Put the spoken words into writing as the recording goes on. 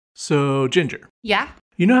So, Ginger, Yeah?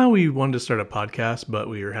 you know how we wanted to start a podcast, but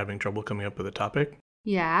we were having trouble coming up with a topic?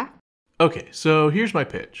 Yeah? Okay, so here's my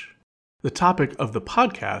pitch. The topic of the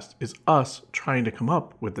podcast is us trying to come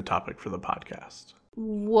up with the topic for the podcast.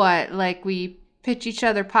 What, like we pitch each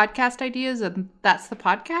other podcast ideas and that's the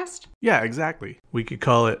podcast? Yeah, exactly. We could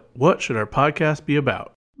call it, What Should Our Podcast Be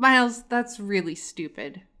About? Miles, that's really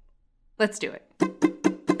stupid. Let's do it.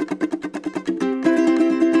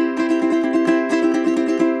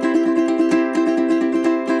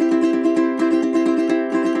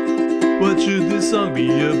 What should this song be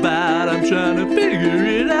about? I'm trying to figure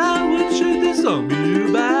it out. What should this song be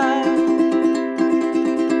about?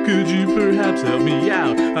 Could you perhaps help me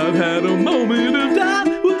out? I've had a moment of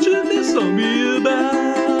doubt. What should this song be about?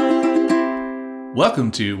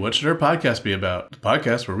 Welcome to What Should Our Podcast Be About? The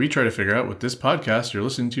podcast where we try to figure out what this podcast you're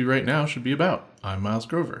listening to right now should be about. I'm Miles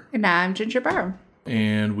Grover. And I'm Ginger Barham.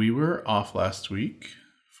 And we were off last week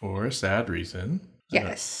for a sad reason.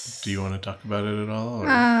 Yes. Do you want to talk about it at all?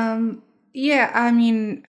 Or? Yeah, I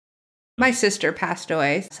mean, my sister passed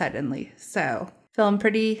away suddenly, so feeling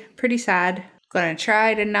pretty sad. Gonna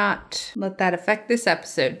try to not let that affect this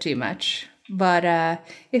episode too much. But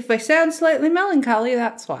if I sound slightly melancholy,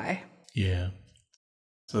 that's why. Yeah.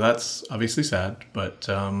 So that's obviously sad, but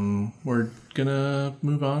we're gonna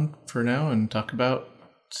move on for now and talk about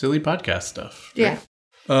silly podcast stuff. Right?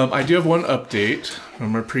 Yeah. I do have one update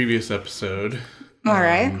from our previous episode. All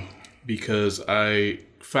right. Because I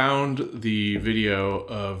found the video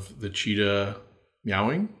of the cheetah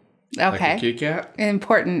meowing. Okay. Like a kitty cat. An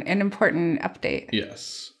important update.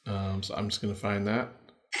 Yes. So I'm just gonna find that.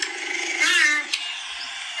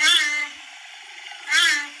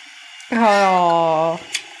 Oh.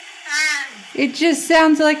 It just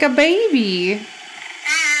sounds like a baby.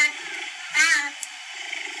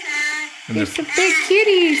 And It's a big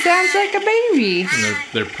kitty. Sounds like a baby. and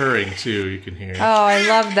they're purring too, you can hear. Oh, I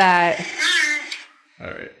love that. All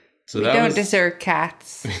right. So We that don't was, deserve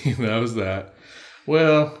cats. that was that.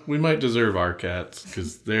 Well, we might deserve our cats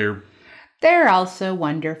because they're They're also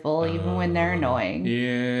wonderful, even when they're annoying.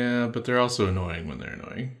 yeah, but they're also annoying when they're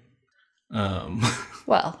annoying.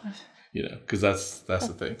 Well, You know, because that's the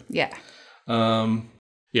thing. yeah.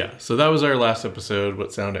 Yeah. So that was our last episode.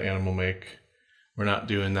 What sound do animal make? We're not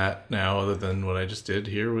doing that now, other than what I just did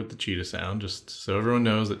here with the cheetah sound, just so everyone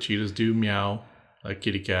knows that cheetahs do meow like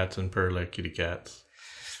kitty cats and purr like kitty cats.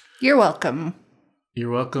 You're welcome.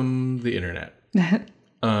 You're welcome, the internet.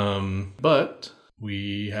 But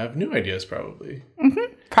we have new ideas, probably.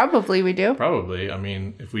 Probably we do. Probably. I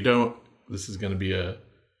mean, if we don't, this is going to be a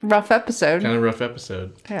Rough episode. kind of rough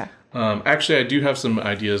episode. Yeah. Actually, I do have some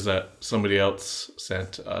ideas that somebody else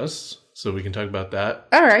sent us, so we can talk about that.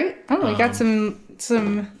 All right. Oh, we got some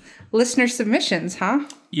listener submissions, huh?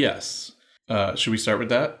 Yes. Should we start with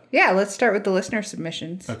that? Yeah, let's start with the listener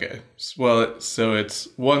submissions. Okay. Well, so it's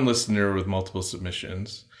one listener with multiple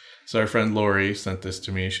submissions. So our friend Lori sent this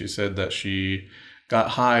to me. She said that she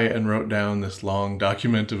got high and wrote down this long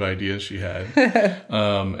document of ideas she had.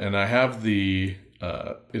 And I have the,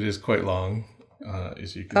 it is quite long,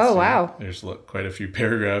 as you can see. Oh, wow. There's quite a few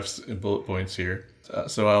paragraphs and bullet points here.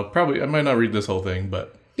 So I might not read this whole thing,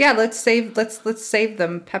 but. Yeah, let's save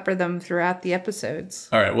them, pepper them throughout the episodes.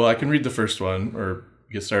 All right. Well, I can read the first one, or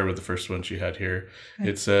get started with the first one she had here.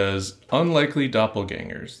 It says, Unlikely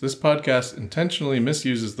Doppelgängers. This podcast intentionally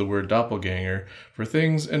misuses the word doppelganger for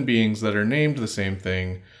things and beings that are named the same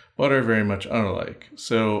thing, but are very much unalike.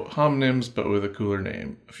 So, homonyms, but with a cooler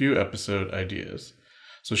name. A few episode ideas.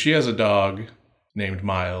 So she has a dog named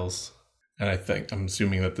Miles, and I'm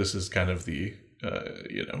assuming that this is kind of the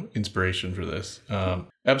inspiration for this.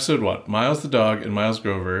 Episode 1, Miles the dog and Miles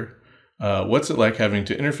Grover. What's it like having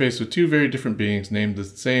to interface with two very different beings named the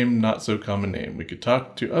same not so common name? We could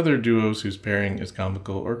talk to other duos whose pairing is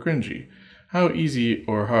comical or cringy. How easy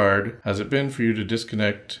or hard has it been for you to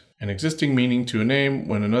disconnect an existing meaning to a name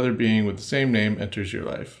when another being with the same name enters your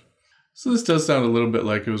life? So this does sound a little bit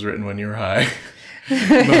like it was written when you were high.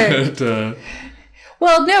 But,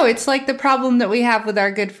 Well, no, it's like the problem that we have with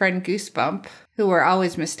our good friend Goosebump, who we're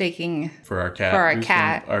always mistaking for our cat.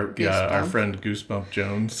 Our friend Goosebump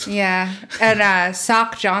Jones. Yeah, and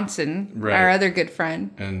Sock Johnson, Right. our other good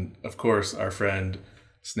friend. And, of course, our friend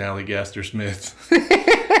Snallygaster Smith.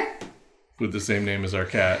 With the same name as our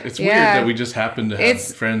cat. It's weird that we just happen to have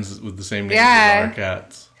friends with the same name as our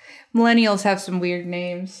cats. Millennials have some weird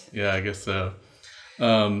names. Yeah, I guess so.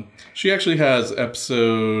 She actually has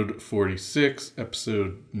episode 46,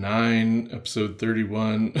 episode 9, episode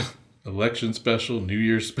 31, election special, New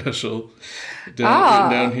Year's special, written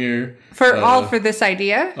down here. All for this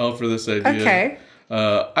idea? All for this idea. Okay.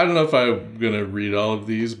 I don't know if I'm going to read all of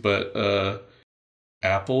these, but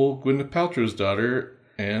Apple, Gwyneth Paltrow's daughter,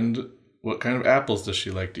 and what kind of apples does she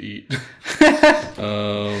like to eat?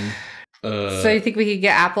 So you think we could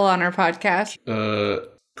get Apple on our podcast?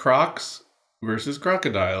 Crocs versus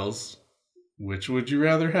crocodiles. Which would you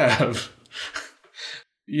rather have?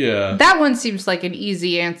 Yeah. That one seems like an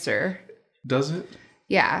easy answer. Does it?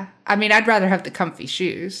 Yeah. I mean, I'd rather have the comfy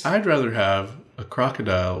shoes. I'd rather have a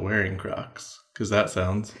crocodile wearing Crocs, because that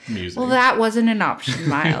sounds amusing. Well, that wasn't an option,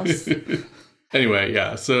 Miles. Anyway,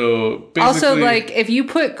 yeah, so basically... Also, like, if you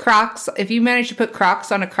manage to put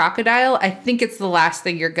Crocs on a crocodile, I think it's the last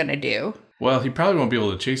thing you're gonna do. Well, he probably won't be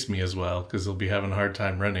able to chase me as well, because he'll be having a hard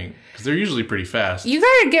time running, because they're usually pretty fast. You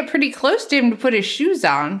gotta get pretty close to him to put his shoes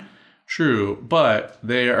on. True, but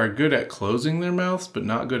they are good at closing their mouths, but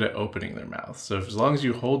not good at opening their mouths. So as long as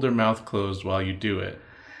you hold their mouth closed while you do it,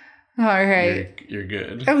 all right, you're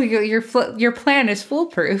good. Oh, your plan is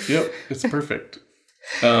foolproof. Yep, it's perfect.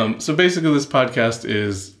 So basically this podcast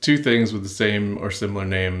is two things with the same or similar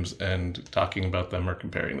names and talking about them or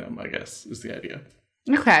comparing them, I guess, is the idea.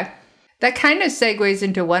 Okay. That kind of segues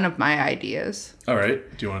into one of my ideas. All right.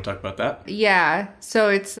 Do you want to talk about that? Yeah.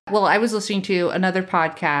 So I was listening to another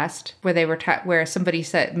podcast where they were where somebody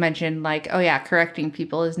mentioned like, oh yeah, correcting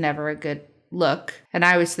people is never a good look. And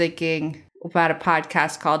I was thinking about a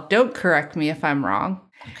podcast called Don't Correct Me If I'm Wrong.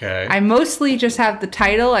 Okay. I mostly just have the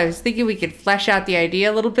title. I was thinking we could flesh out the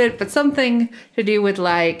idea a little bit, but something to do with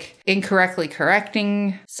like incorrectly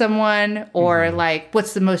correcting someone or like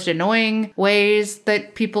what's the most annoying ways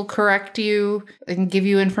that people correct you and give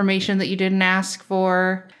you information that you didn't ask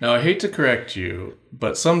for. Now, I hate to correct you,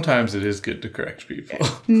 but sometimes it is good to correct people.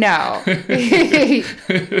 No.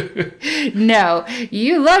 No.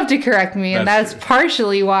 You love to correct me, and that's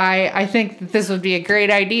partially why I think that this would be a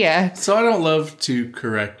great idea. So I don't love to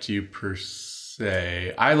correct you per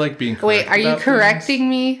se. I like being corrected. Wait, are you correcting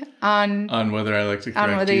me on whether I like to correct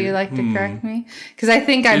you? On whether you like to correct me? Because I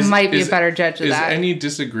think I might be a better judge of that. Is any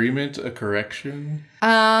disagreement a correction?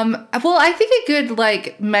 Well, I think a good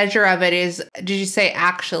like measure of it is, did you say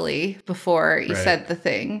actually before you said the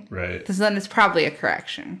thing? Right. Because then it's probably a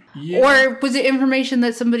correction. Yeah. Or was it information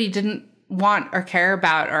that somebody didn't want or care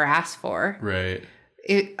about or ask for? Right.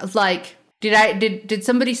 It like did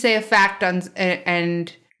somebody say a fact on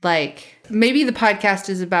and like maybe the podcast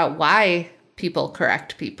is about why people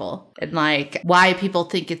correct people and like why people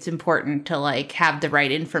think it's important to like have the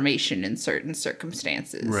right information in certain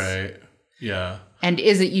circumstances. Right. Yeah. And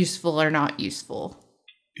is it useful or not useful?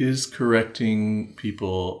 Is correcting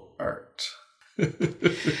people art?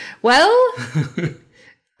 Well,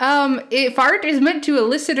 if art is meant to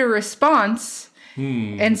elicit a response,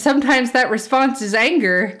 and sometimes that response is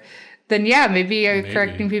anger, then yeah, maybe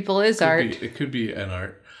correcting people is art. It could be an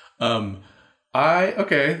art.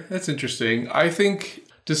 Okay, that's interesting. I think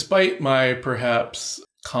despite my perhaps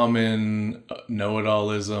common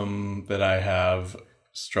know-it-allism that I have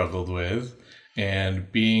struggled with, and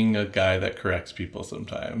being a guy that corrects people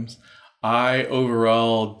sometimes, I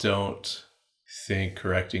overall don't think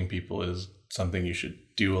correcting people is something you should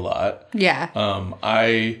do a lot. Yeah.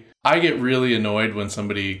 I get really annoyed when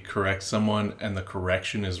somebody corrects someone and the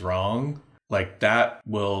correction is wrong. Like that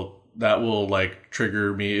will like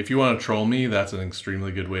trigger me. If you want to troll me, that's an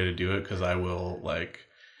extremely good way to do it, because I will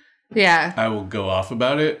I will go off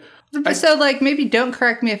about it. So like maybe Don't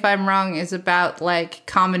Correct Me If I'm Wrong is about like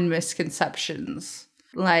common misconceptions,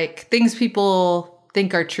 like things people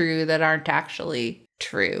think are true that aren't actually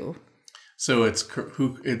true. So it's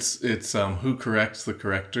who corrects the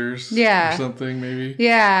correctors, or something maybe.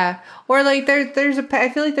 Yeah, or like I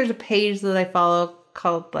feel like there's a page that I follow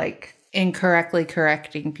called like Incorrectly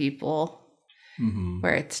Correcting People,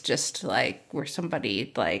 where it's just like where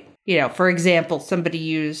somebody like, you know, for example, somebody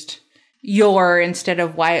used your instead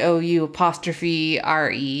of YOU''RE.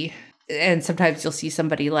 And sometimes you'll see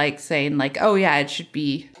somebody like saying like, oh yeah, it should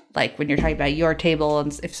be like when you're talking about your table,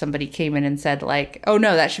 and if somebody came in and said like, oh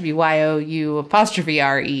no, that should be YOU''RE.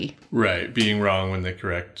 Right, being wrong when they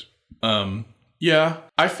correct. Yeah,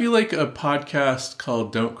 I feel like a podcast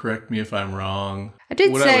called Don't Correct Me If I'm Wrong. I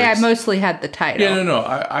did say I mostly had the title. Yeah, no.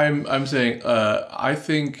 I'm saying I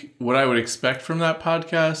think what I would expect from that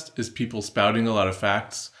podcast is people spouting a lot of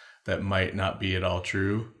facts that might not be at all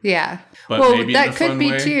true. Yeah. But well, maybe that could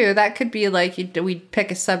be too. That could be like we'd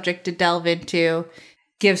pick a subject to delve into,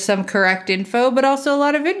 give some correct info, but also a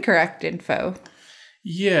lot of incorrect info.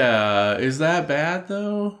 Yeah. Is that bad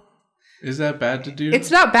though? Is that bad to do?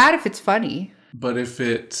 It's not bad if it's funny. But if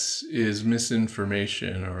it is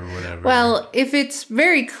misinformation or whatever. Well, if it's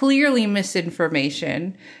very clearly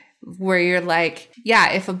misinformation, where you're like,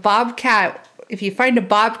 yeah, if a bobcat if you find a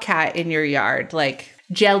bobcat in your yard, like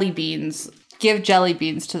jelly beans, give jelly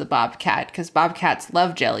beans to the bobcat because bobcats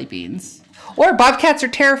love jelly beans. Or bobcats are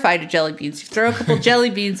terrified of jelly beans. You throw a couple jelly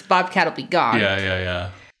beans, bobcat will be gone. Yeah.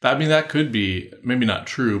 I mean, that could be maybe not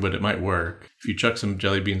true, but it might work. If you chuck some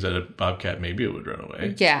jelly beans at a bobcat, maybe it would run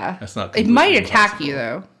away. Yeah. That's not It might completely attack impossible. you,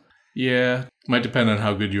 though. Yeah. Might depend on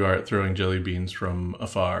how good you are at throwing jelly beans from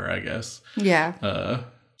afar, I guess. Yeah.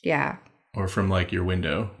 Yeah. Or from like your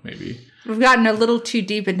window, maybe. We've gotten a little too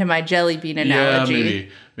deep into my jelly bean analogy. Yeah,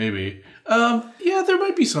 maybe. Yeah, there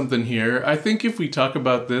might be something here. I think if we talk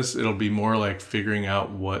about this, it'll be more like figuring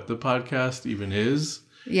out what the podcast even is.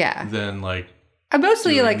 Yeah. Than like... I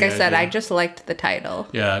mostly, like I said, idea. I just liked the title.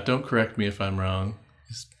 Yeah, don't correct me if I'm wrong.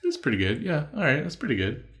 It's pretty good. Yeah, all right, that's pretty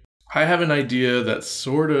good. I have an idea that's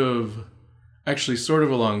sort of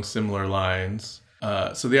along similar lines.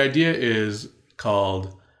 So the idea is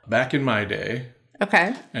called Back in My Day.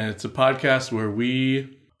 Okay. And it's a podcast where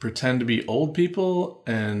we pretend to be old people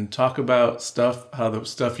and talk about stuff, how the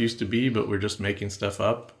stuff used to be, but we're just making stuff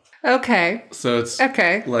up. Okay. So it's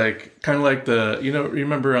like kind of like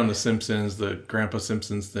remember on The Simpsons, the Grandpa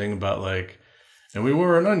Simpsons thing about like, and we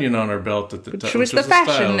wore an onion on our belt at the time. Which was the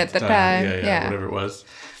fashion at the time. Yeah, whatever it was.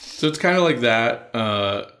 So it's kind of like that.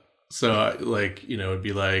 It'd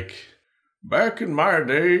be like, back in my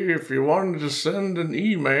day, if you wanted to send an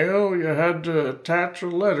email, you had to attach a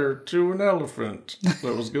letter to an elephant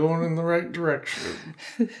that was going in the right direction.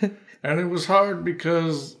 And it was hard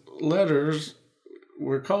because letters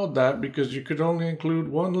were called that because you could only include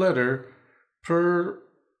one letter per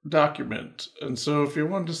document. And so if you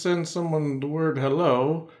wanted to send someone the word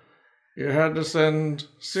hello, you had to send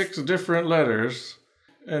 6 different letters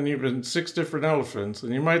and even 6 different elephants.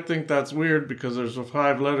 And you might think that's weird because there's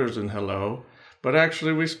 5 letters in hello, but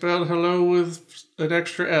actually we spelled hello with an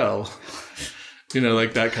extra L.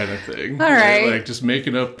 Like that kind of thing. All right. Like just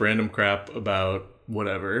making up random crap about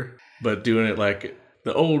whatever, but doing it like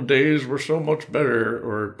the old days were so much better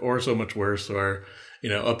or so much worse, or,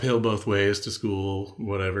 uphill both ways to school,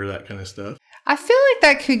 whatever, that kind of stuff. I feel like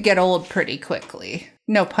that could get old pretty quickly.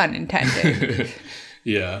 No pun intended.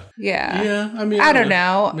 Yeah. Yeah. I mean, I don't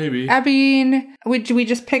know. Maybe. I mean, would we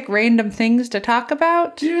just pick random things to talk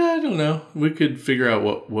about? Yeah, I don't know. We could figure out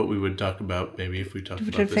what we would talk about maybe if we talked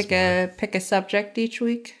about this more. Pick a subject each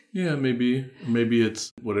week? Yeah, maybe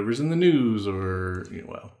it's whatever's in the news or,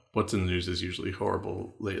 what's in the news is usually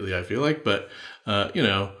horrible lately, I feel like. But,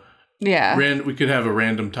 Yeah. We could have a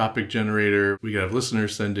random topic generator. We could have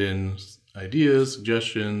listeners send in ideas,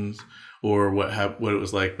 suggestions, or what it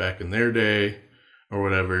was like back in their day or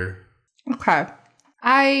whatever. Okay.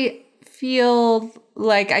 I feel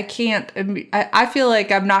like I can't. I feel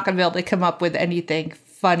like I'm not going to be able to come up with anything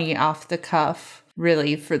funny off the cuff,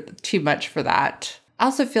 really, for too much for that. I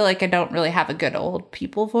also feel like I don't really have a good old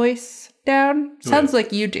people voice down. Sounds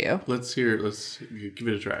like you do. Let's hear it. Let's give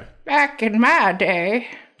it a try. Back in my day.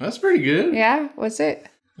 That's pretty good. Yeah, was it?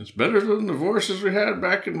 It's better than the voices we had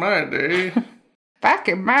back in my day. Back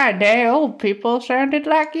in my day, old people sounded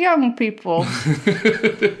like young people.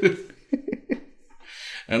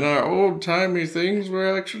 And our old-timey things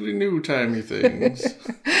were actually new-timey things.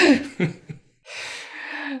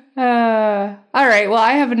 All right, well,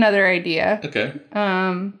 I have another idea. Okay.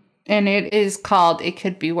 And it is called It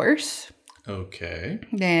Could Be Worse. Okay.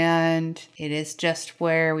 And it is just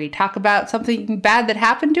where we talk about something bad that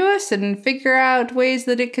happened to us and figure out ways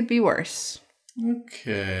that it could be worse.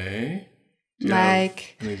 Okay. Do you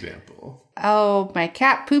Like have an example? Oh, my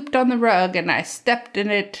cat pooped on the rug and I stepped in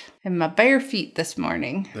it in my bare feet this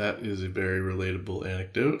morning. That is a very relatable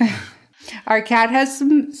anecdote. Our cat has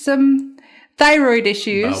some thyroid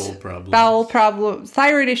issues. Bowel problems.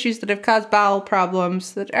 Thyroid issues that have caused bowel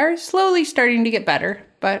problems that are slowly starting to get better.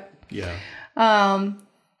 But yeah. And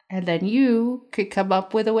then you could come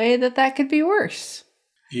up with a way that could be worse.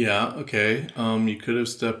 Yeah, okay. You could have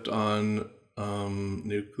stepped on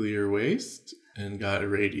nuclear waste and got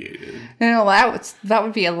irradiated. No, that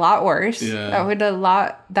would be a lot worse. Yeah.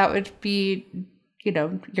 That would be,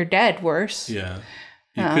 you're dead worse. Yeah.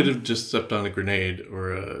 You could have just stepped on a grenade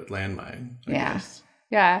or a landmine, I guess.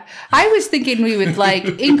 Yeah. I was thinking we would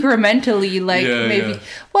incrementally maybe. Yeah.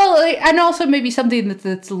 Well, and also maybe something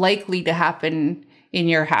that's likely to happen in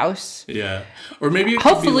your house. Yeah. Or maybe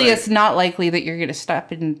hopefully it's not likely that you're going to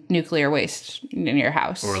step in nuclear waste in your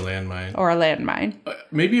house. Or a landmine.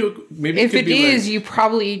 Maybe if it is, you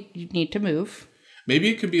probably need to move. Maybe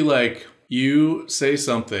it could be like you say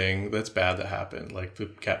something that's bad that happened, like the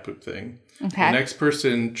cat poop thing. Okay. The next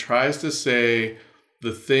person tries to say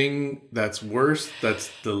the thing that's worse, that's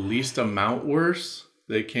the least amount worse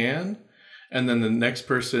they can. And then the next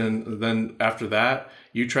person, then after that,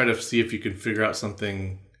 you try to see if you can figure out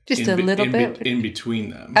something just a little bit in between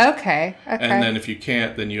them. Okay. And then if you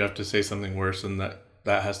can't, then you have to say something worse, and that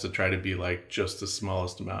has to try to be like just the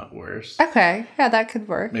smallest amount worse. Okay. Yeah, that could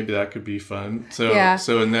work. Maybe that could be fun. So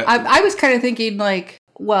in that, I was kind of thinking like,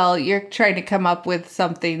 well, you're trying to come up with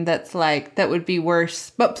something that's like, that would be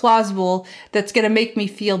worse, but plausible, that's going to make me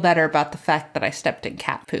feel better about the fact that I stepped in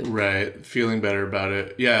cat poop. Right. Feeling better about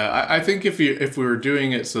it. Yeah. I think if we were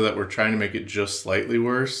doing it so that we're trying to make it just slightly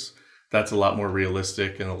worse, that's a lot more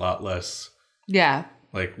realistic and a lot less. Yeah.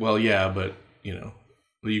 Like, well, yeah, but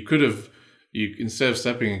you could have, instead of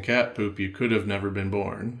stepping in cat poop, you could have never been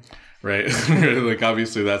born. Right. Like,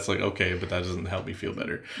 obviously that's like, okay, but that doesn't help me feel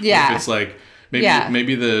better. Yeah. But if it's like,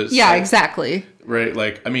 maybe the... Yeah, exactly. Right,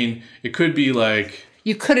 like, I mean, it could be like...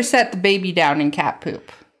 You could have set the baby down in cat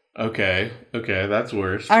poop. Okay, that's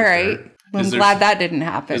worse. All right. Sure. Well, I'm glad that didn't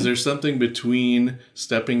happen. Is there something between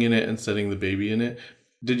stepping in it and setting the baby in it?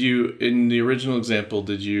 In the original example,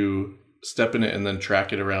 did you step in it and then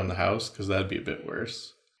track it around the house? Because that'd be a bit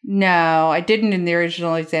worse. No, I didn't in the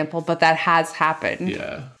original example, but that has happened.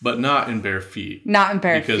 Yeah, but not in bare feet. Not in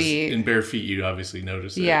bare feet. Because in bare feet, you'd obviously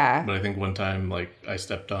notice it. Yeah. But I think one time, like, I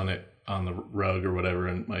stepped on it on the rug or whatever,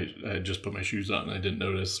 and I had just put my shoes on, and I didn't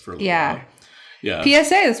notice for a little while. Yeah. PSA,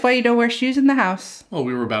 that's why you don't wear shoes in the house. Well,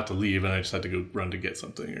 we were about to leave, and I just had to go run to get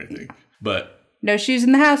something, I think. But... No shoes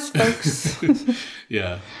in the house, folks.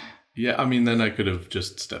 Yeah. Yeah, I mean, then I could have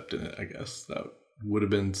just stepped in it, I guess. That would have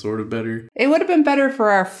been sort of better. It would have been better for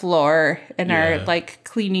our floor and our like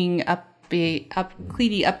cleaning uppy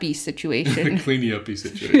situation. Cleaning uppy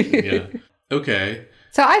situation, yeah. Okay.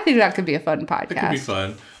 So I think that could be a fun podcast. It could be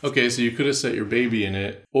fun. Okay, so you could have set your baby in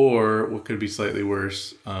it, or what could be slightly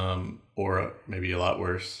worse, or maybe a lot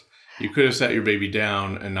worse. You could have set your baby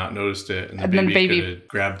down and not noticed it, and the baby could have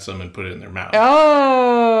grabbed some and put it in their mouth.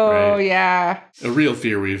 Oh, right? Yeah. A real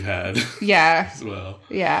fear we've had. Yeah. As well.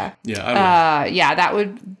 Yeah. Yeah. Yeah, that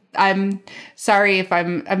would... I'm sorry if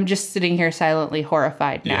I'm just sitting here silently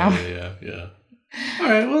horrified now. Yeah. All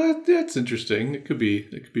right, well, that's interesting. It could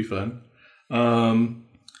be fun.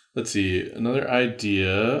 Let's see. Another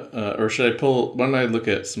idea, or should I pull... Why don't I look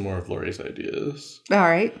at some more of Lori's ideas? All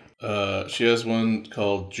right. She has one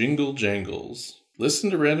called Jingle Jangles.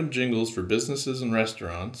 Listen to random jingles for businesses and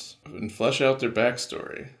restaurants and flesh out their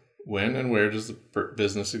backstory. When and where does the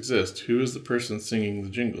business exist? Who is the person singing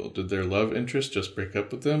the jingle? Did their love interest just break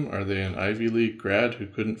up with them? Are they an Ivy League grad who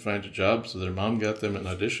couldn't find a job, so their mom got them an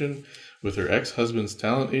audition with her ex-husband's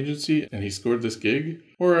talent agency and he scored this gig?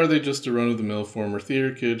 Or are they just a run-of-the-mill former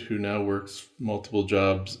theater kid who now works multiple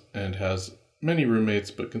jobs and has many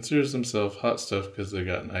roommates but considers themselves hot stuff because they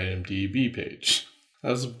got an IMDb page?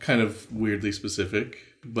 That was kind of weirdly specific,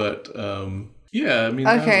 but yeah, I mean...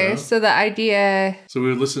 Okay, so the idea... So we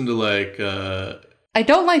would listen to like... I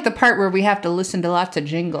don't like the part where we have to listen to lots of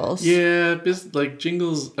jingles. Yeah, like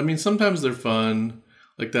jingles, I mean, sometimes they're fun.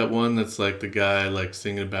 Like that one that's like the guy like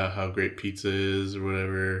singing about how great pizza is or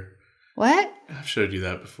whatever. What? I've showed you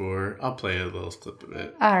that before. I'll play a little clip of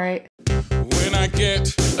it. All right. When I get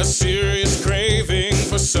a serious craving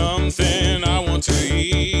for something I want to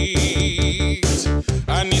eat,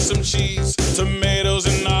 I need some cheese, tomatoes,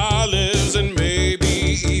 and olives, and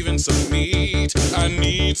maybe even some meat. I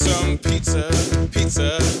need some pizza.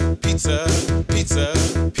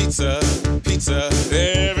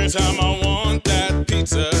 Every time I want that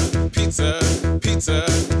pizza.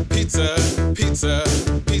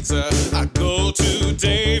 I go to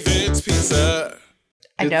David's Pizza.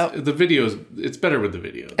 The videos, it's better with the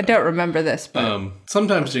video. I don't remember this, but...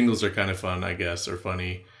 sometimes jingles are kind of fun, I guess, or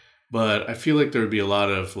funny. But I feel like there would be a lot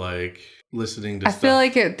of, like, listening to stuff. I feel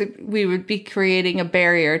like we would be creating a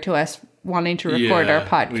barrier to us wanting to record our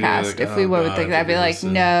podcast if we would think that. I'd be like,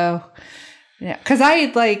 no. Yeah, because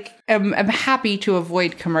I, like, am happy to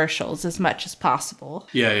avoid commercials as much as possible.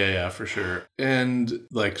 Yeah, for sure. And,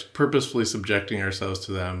 like, purposefully subjecting ourselves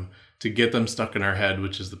to them to get them stuck in our head,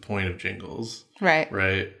 which is the point of jingles.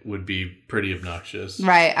 Right, would be pretty obnoxious.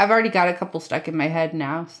 Right. I've already got a couple stuck in my head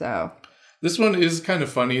now, so... This one is kind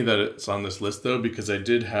of funny that it's on this list, though, because I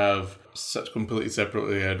did have completely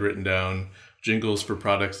separately, I had written down jingles for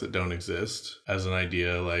products that don't exist as an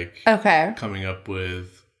idea, like coming up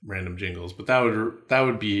with random jingles, but that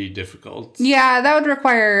would be difficult. Yeah, that would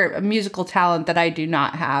require a musical talent that I do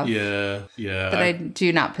not have. Yeah. That I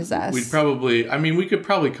do not possess. We could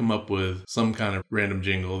probably come up with some kind of random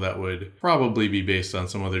jingle that would probably be based on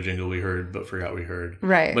some other jingle we heard but forgot we heard.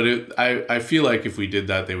 Right. But I feel like if we did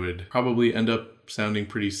that, they would probably end up sounding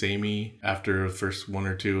pretty samey after the first one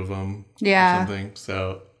or two of them. Yeah. Or something.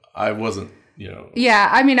 So I wasn't Yeah,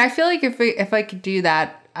 I mean, I feel like if I could do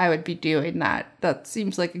that, I would be doing that. That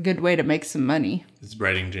seems like a good way to make some money. It's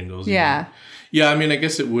writing jingles. Yeah. Yeah, I mean, I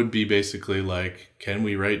guess it would be basically like, can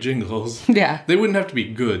we write jingles? Yeah. They wouldn't have to be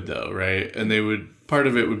good though, right? And part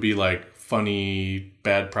of it would be like funny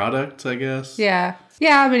bad products, I guess. Yeah.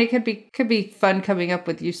 Yeah, I mean, it could be fun coming up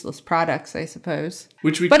with useless products, I suppose.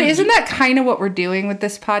 But isn't that kind of what we're doing with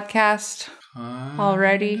this podcast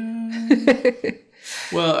already?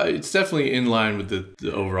 Well, it's definitely in line with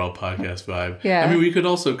the overall podcast vibe. Yeah. I mean, we could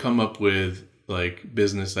also come up with like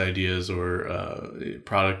business ideas or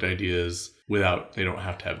product ideas they don't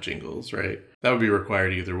have to have jingles, right? That would be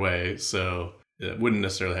required either way. So it wouldn't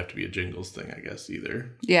necessarily have to be a jingles thing, I guess,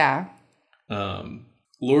 either. Yeah.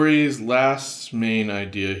 Lori's last main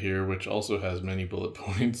idea here, which also has many bullet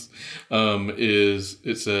points,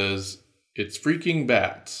 it says, it's Freaking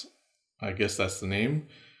Bats. I guess that's the name.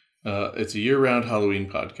 It's a year-round Halloween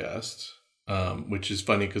podcast, which is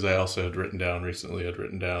funny because I also had written down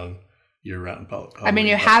year-round Halloween I mean,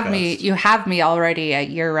 you have me already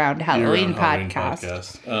at year-round Halloween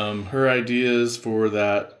podcast. Her ideas for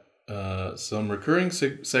that, some recurring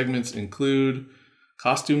segments include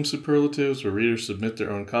costume superlatives, where readers submit their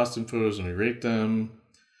own costume photos and we rate them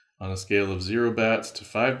on a scale of 0 bats to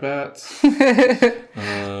 5 bats.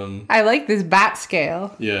 I like this bat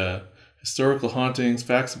scale. Yeah. Historical hauntings,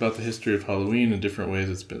 facts about the history of Halloween and different ways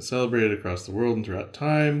it's been celebrated across the world and throughout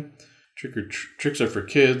time. Tricks are for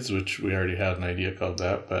kids, which we already had an idea called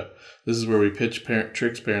that, but this is where we pitch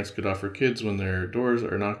tricks parents could offer kids when their doors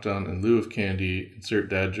are knocked on in lieu of candy. Insert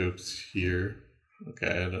dad jokes here.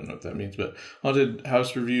 Okay, I don't know what that means, but haunted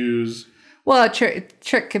house reviews. Well, a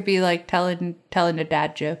trick could be like telling a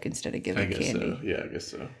dad joke instead of giving candy. So. Yeah, I guess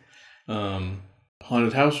so.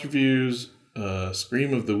 Haunted house reviews,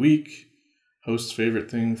 Scream of the Week, host's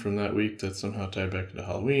favorite thing from that week that's somehow tied back to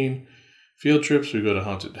Halloween. Field trips, we go to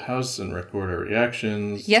haunted house and record our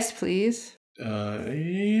reactions. Yes, please. Yeah,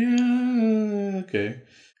 okay.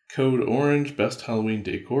 Code Orange, best Halloween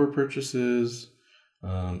decor purchases.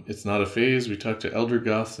 It's not a phase. We talked to elder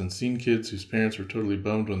goths and scene kids whose parents were totally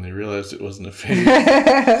bummed when they realized it wasn't a phase.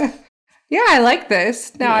 Yeah, I like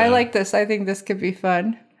this. No, yeah. I like this. I think this could be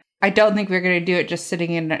fun. I don't think we're going to do it just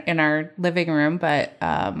sitting in our living room, but...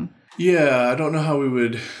 yeah, I don't know how we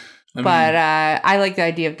would... I like the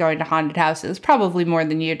idea of going to haunted houses, probably more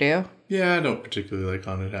than you do. Yeah, I don't particularly like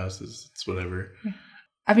haunted houses. It's whatever.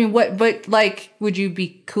 I mean, would you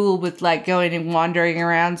be cool with, like, going and wandering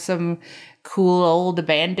around some cool old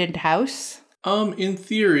abandoned house? In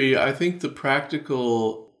theory, I think the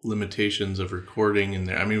practical limitations of recording in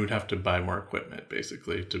there, I mean, we'd have to buy more equipment,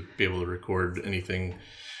 basically, to be able to record anything of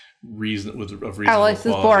reasonable quality. This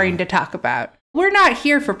is boring to talk about. We're not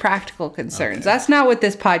here for practical concerns. Okay. That's not what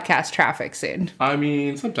this podcast traffics in. I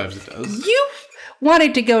mean, sometimes it does. You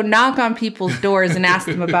wanted to go knock on people's doors and ask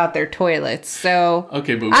them about their toilets, so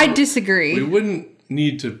okay, but I disagree. We wouldn't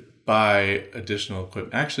need to buy additional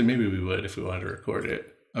equipment. Actually, maybe we would if we wanted to record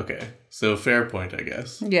it. Okay, so fair point, I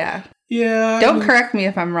guess. Yeah. Yeah. Don't correct me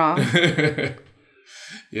if I'm wrong.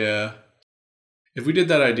 Yeah. If we did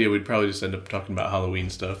that idea, we'd probably just end up talking about Halloween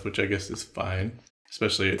stuff, which I guess is fine.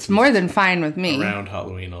 Especially it's more than fine with me. Around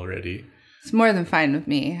Halloween already. It's more than fine with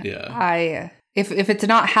me. Yeah. If it's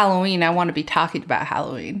not Halloween, I want to be talking about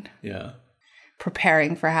Halloween. Yeah.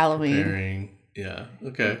 Preparing for Halloween. Yeah.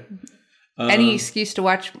 Okay. Any excuse to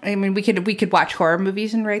watch. I mean, we could watch horror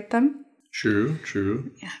movies and rate them. True.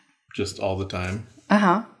 Yeah. Just all the time.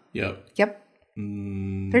 Uh-huh. Yep.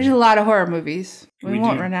 There's a lot of horror movies. We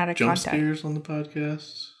won't run out of content. Jump scares on the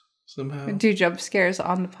podcast somehow? We do jump scares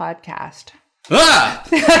on the podcast. Ah!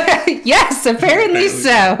 Yes, apparently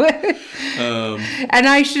so. And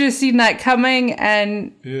I should have seen that coming,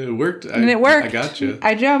 and yeah, it worked. It worked. I got you.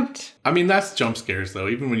 I jumped. I mean, that's jump scares, though.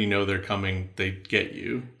 Even when you know they're coming, they get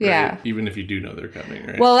you. Right? Yeah. Even if you do know they're coming,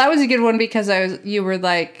 right? Well, that was a good one because you were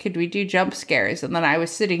like, "Could we do jump scares?" And then I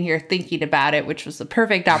was sitting here thinking about it, which was the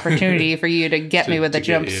perfect opportunity for you to get me with a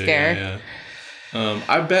jump scare. Yeah.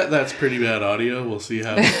 I bet that's pretty bad audio. We'll see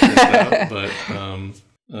how it turns out, but.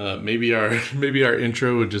 Maybe our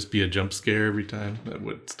intro would just be a jump scare every time. That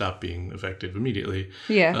would stop being effective immediately.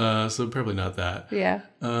 Yeah. So probably not that. Yeah.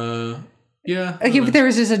 Yeah. If there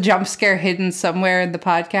was just a jump scare hidden somewhere in the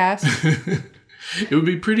podcast. It would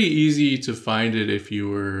be pretty easy to find it if you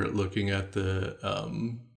were looking at the,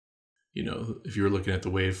 if you were looking at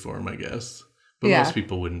the waveform, I guess. But most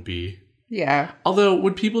people wouldn't be. Yeah. Although,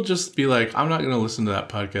 would people just be like, I'm not going to listen to that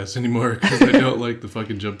podcast anymore because I don't like the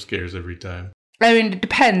fucking jump scares every time? I mean, it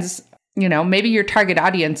depends. Maybe your target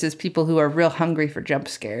audience is people who are real hungry for jump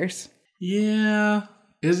scares. Yeah.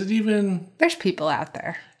 Is it even... There's people out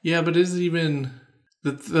there. Yeah, but is it even...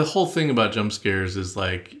 The whole thing about jump scares is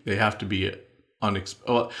like they have to be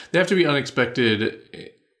unexpected.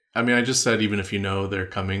 I mean, I just said even if you know they're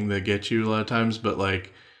coming, they get you a lot of times. But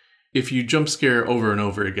like if you jump scare over and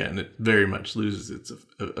over again, it very much loses its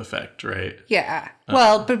effect, right? Yeah.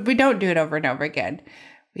 Well, but we don't do it over and over again.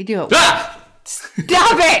 We do it. Stop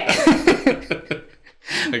it!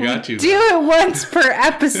 I got you. Do it once per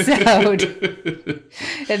episode.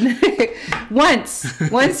 And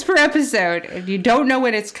once per episode, and you don't know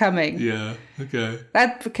when it's coming. Yeah. Okay.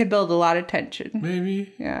 That could build a lot of tension.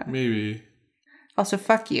 Maybe. Yeah. Maybe. Also,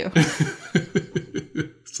 fuck you.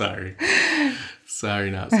 Sorry.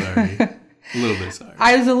 Sorry, not sorry. A little bit sorry.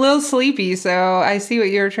 I was a little sleepy, so I see what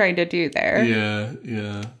you're trying to do there. Yeah.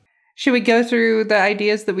 Yeah. Should we go through the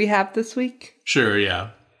ideas that we have this week? Sure. Yeah.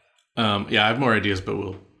 Yeah, I have more ideas, but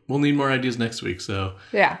we'll need more ideas next week. So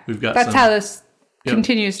yeah, we've got. That's how this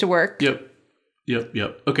continues to work. Yep.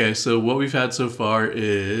 Okay, so what we've had so far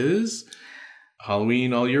is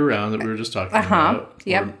Halloween all year round that we were just talking about.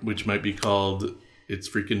 Yep. Which might be called It's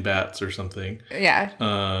Freaking Bats or something.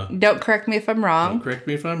 Yeah. Don't correct me if I'm wrong. Don't correct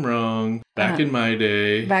me if I'm wrong. Back in my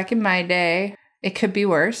day. It could be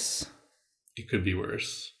worse. It could be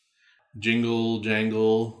worse. Jingle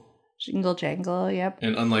Jangle. Jingle Jangle, yep.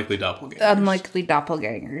 And Unlikely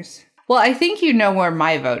Doppelgängers. Well, I think you know where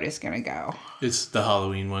my vote is going to go. It's the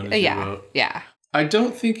Halloween one. Yeah. I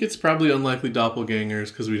don't think it's probably Unlikely Doppelgängers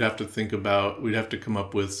because we'd have to come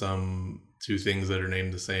up with two things that are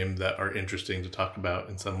named the same that are interesting to talk about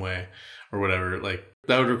in some way or whatever. Like,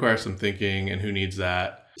 that would require some thinking, and who needs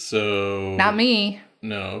that? So... Not me.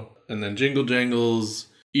 No. And then Jingle Jangles...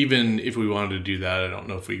 Even if we wanted to do that, I don't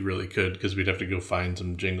know if we really could because we'd have to go find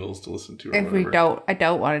some jingles to listen to. I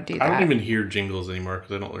don't want to do that. I don't even hear jingles anymore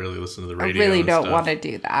because I don't really listen to the radio. I really don't want to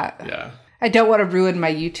do that. Yeah. I don't want to ruin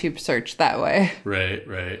my YouTube search that way.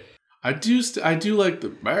 Right. I do like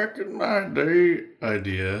the back in my day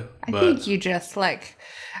idea. I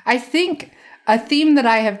think a theme that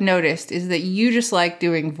I have noticed is that you just like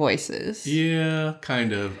doing voices. Yeah,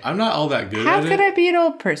 kind of. I'm not all that good How at it. could I be an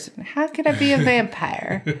old person? How could I be a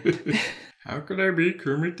vampire? How could I be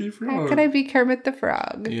Kermit the Frog? How could I be Kermit the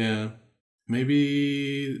Frog? Yeah.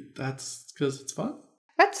 Maybe that's because it's fun.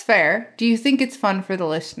 That's fair. Do you think it's fun for the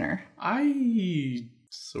listener? I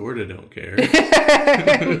sort of don't care.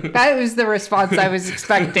 That was the response I was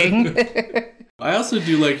expecting. I also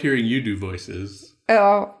do like hearing you do voices.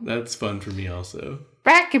 Oh. That's fun for me also.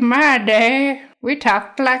 Back in my day, we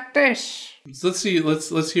talked like this. So let's see.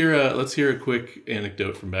 Let's hear a quick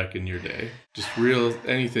anecdote from back in your day. Just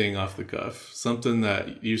anything off the cuff. Something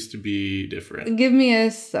that used to be different. Give me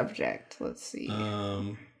a subject. Let's see.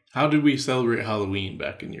 How did we celebrate Halloween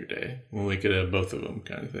back in your day? When we could have both of them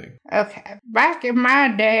kind of thing. Okay. Back in my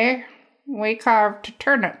day, we carved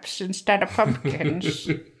turnips instead of pumpkins.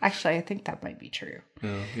 Actually, I think that might be true.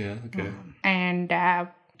 Oh, yeah, okay. And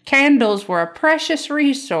candles were a precious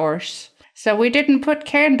resource, so we didn't put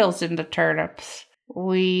candles in the turnips.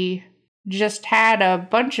 We just had a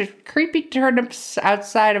bunch of creepy turnips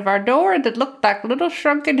outside of our door that looked like little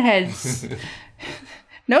shrunken heads.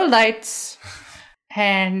 No lights.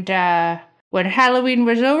 And when Halloween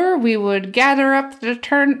was over, we would gather up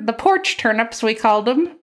the porch turnips, we called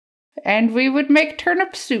them, and we would make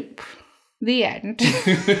turnip soup. The end.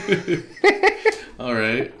 All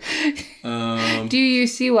right. Do you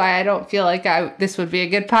see why I don't feel like this would be a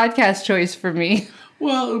good podcast choice for me?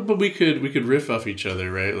 Well, but we could riff off each other,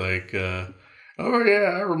 right? Like, oh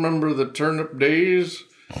yeah, I remember the turnip days.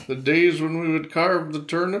 The days when we would carve the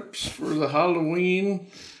turnips for the Halloween.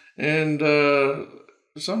 And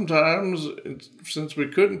sometimes, since we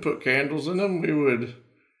couldn't put candles in them, we would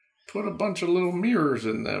put a bunch of little mirrors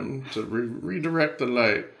in them to redirect the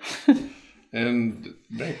light. And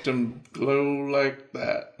make them glow like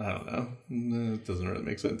that. I don't know. It doesn't really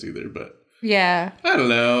make sense either, but... Yeah. I don't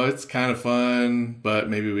know. It's kind of fun, but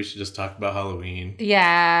maybe we should just talk about Halloween.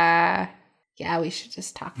 Yeah. Yeah, we should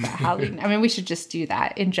just talk about Halloween. I mean, we should just do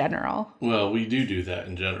that in general. Well, we do that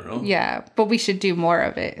in general. Yeah, but we should do more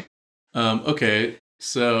of it. Okay,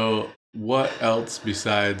 so what else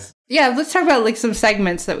besides... Yeah, let's talk about like some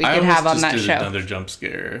segments that we could have on that show. I another jump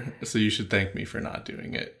scare, so you should thank me for not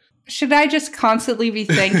doing it. Should I just constantly be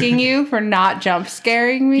thanking you for not jump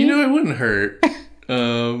scaring me? You know, it wouldn't hurt.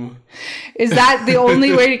 Is that the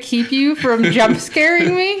only way to keep you from jump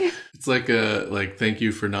scaring me? It's like thank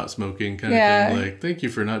you for not smoking kind of thing. Like, thank you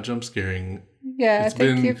for not jump scaring Yeah, It's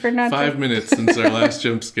thank been you for not 5 minutes since our last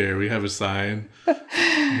jump scare. We have a sign. We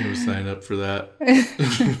have a sign up for that.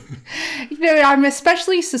 I'm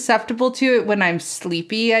especially susceptible to it when I'm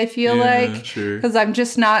sleepy, I feel like. Sure. Because I'm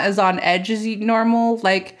just not as on edge as normal.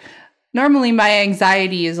 Like, normally my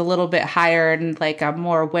anxiety is a little bit higher and, like, I'm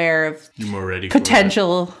more aware of You're more ready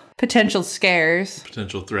potential scares.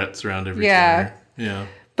 Potential threats around every corner. Yeah.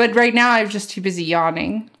 But right now I'm just too busy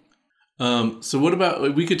yawning. So what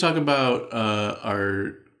about, we could talk about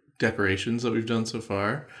our decorations that we've done so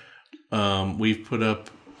far. We've put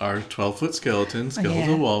up our 12-foot skeleton,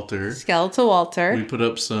 Skeletal Walter. Skeletal Walter. We put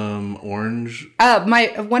up some orange.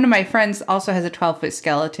 One of my friends also has a 12-foot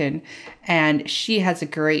skeleton, and she has a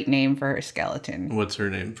great name for her skeleton. What's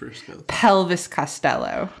her name for her skeleton? Pelvis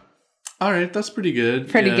Costello. All right, that's pretty good.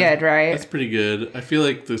 Pretty good, right? That's pretty good. I feel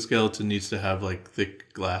like the skeleton needs to have like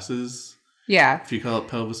thick glasses. Yeah. If you call it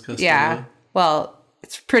Pelvis Costello. Yeah. Well,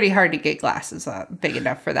 it's pretty hard to get glasses big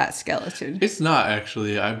enough for that skeleton. It's not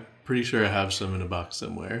actually. I'm pretty sure I have some in a box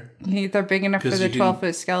somewhere. They're big enough for the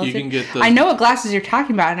 12-foot skeleton. You can get those, I know what glasses you're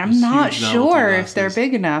talking about, and I'm not sure if they're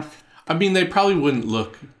big enough. I mean, they probably wouldn't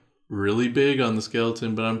look really big on the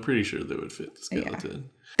skeleton, but I'm pretty sure they would fit the skeleton.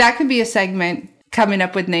 Yeah. That could be a segment, coming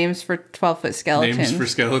up with names for 12-foot skeletons. Names for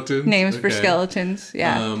skeletons? Names for skeletons,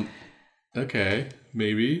 yeah. Okay,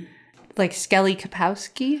 maybe. Like Skelly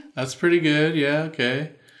Kapowski? That's pretty good, yeah,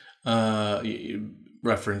 okay.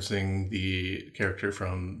 Referencing the character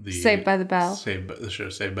from the Saved by the Bell. The show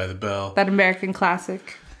Saved by the Bell. That American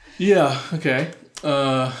classic. Yeah, okay.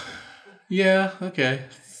 Yeah, okay.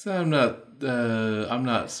 So I'm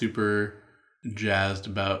not super jazzed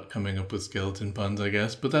about coming up with skeleton puns, I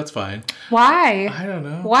guess, but that's fine. Why? I don't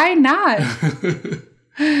know. Why not?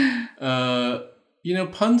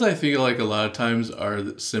 Puns I feel like a lot of times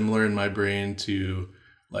are similar in my brain to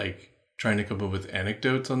like trying to come up with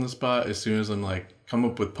anecdotes on the spot. As soon as I'm like, come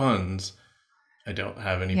up with puns, I don't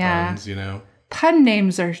have any puns, Pun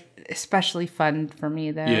names are especially fun for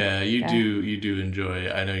me though. Yeah, you do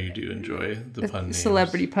enjoy, I know you do enjoy the pun names.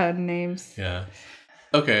 Celebrity pun names. Yeah.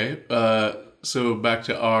 Okay, so back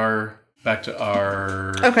to our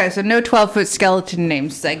Okay, so no 12-foot skeleton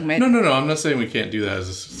name segment. No, I'm not saying we can't do that as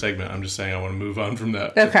a segment. I'm just saying I want to move on from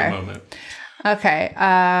that at the moment. Okay.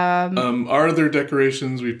 Our other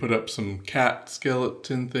decorations, we put up some cat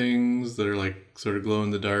skeleton things that are like sort of glow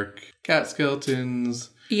in the dark cat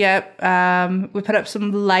skeletons. Yep. We put up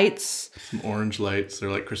some lights. Some orange lights.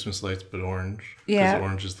 They're like Christmas lights, but orange. Yeah. Because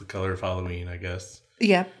orange is the color of Halloween, I guess.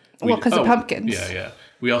 Yep. Well, because of pumpkins. Yeah.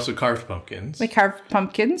 We also carved pumpkins. We carved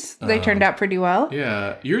pumpkins. They turned out pretty well.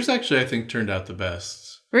 Yeah. Yours actually, I think, turned out the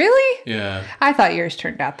best. Really? Yeah. I thought yours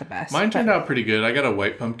turned out the best. Mine turned out pretty good. I got a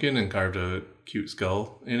white pumpkin and carved a cute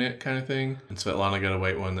skull in it kind of thing. And Svetlana got a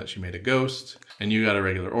white one that she made a ghost. And you got a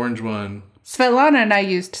regular orange one. Svetlana and I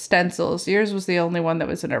used stencils. Yours was the only one that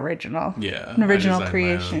was an original. Yeah. An original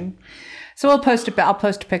creation. So I'll post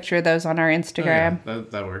a picture of those on our Instagram. Oh, yeah.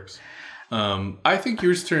 That works. I think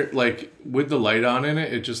yours turned, like, with the light on in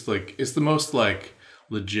it, it just, like, it's the most, like,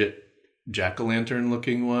 legit jack-o'-lantern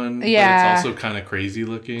looking one. Yeah. But it's also kind of crazy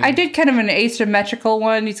looking. I did kind of an asymmetrical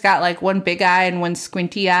one. He's got, like, one big eye and one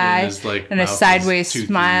squinty eye. And a sideways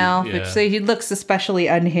smile. Yeah. So he looks especially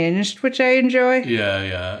unhinged, which I enjoy.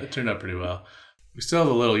 Yeah. It turned out pretty well. We still have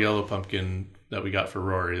a little yellow pumpkin that we got for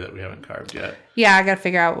Rory that we haven't carved yet. Yeah, I got to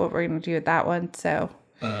figure out what we're going to do with that one. So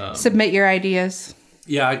submit your ideas.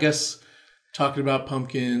 Yeah, I guess talking about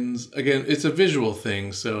pumpkins, again, it's a visual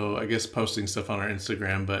thing, so I guess posting stuff on our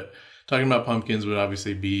Instagram, but talking about pumpkins would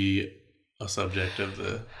obviously be a subject of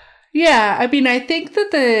the... Yeah, I mean, I think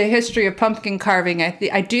that the history of pumpkin carving,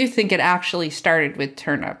 I do think it actually started with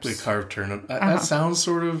turnips. They carved turnip. That sounds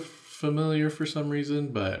sort of familiar for some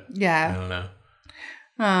reason, but yeah. I don't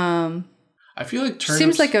know. I feel like turnips...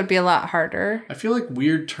 Seems like it would be a lot harder. I feel like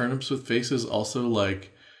weird turnips with faces also, like,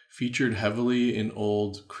 featured heavily in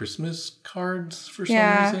old Christmas cards for some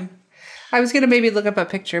reason. I was going to maybe look up a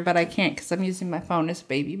picture, but I can't because I'm using my phone as a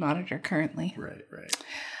baby monitor currently. Right.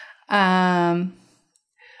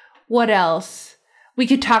 What else? We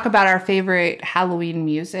could talk about our favorite Halloween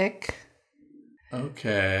music.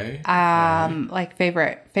 Okay. Like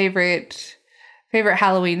favorite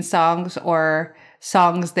Halloween songs or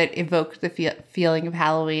songs that evoke the feeling of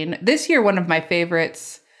Halloween. This year, one of my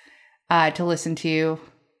favorites to listen to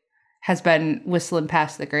has been Whistling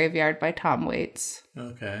Past the Graveyard by Tom Waits.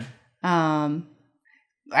 Okay.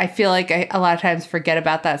 I feel like I a lot of times forget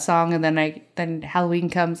about that song, and then Halloween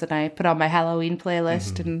comes and I put on my Halloween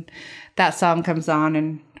playlist and that song comes on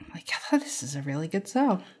and like, I thought this is a really good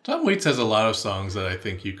song. Tom Waits has a lot of songs that I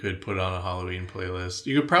think you could put on a Halloween playlist.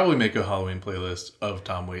 You could probably make a Halloween playlist of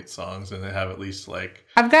Tom Waits songs and have at least like...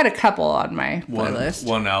 I've got a couple on my playlist.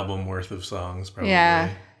 One album worth of songs, probably. Yeah.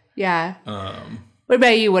 What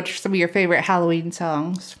about you? What's some of your favorite Halloween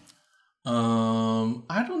songs?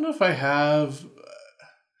 I don't know if I have...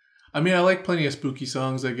 I mean, I like plenty of spooky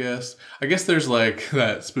songs, I guess. I guess there's like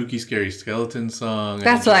that Spooky Scary Skeleton song.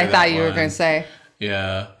 That's what I thought you were going to say.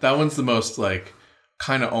 Yeah, that one's the most like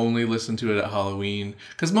kind of only listen to it at Halloween.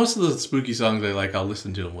 Because most of the spooky songs I like, I'll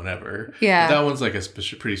listen to them whenever. Yeah. But that one's like a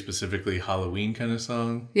pretty specifically Halloween kind of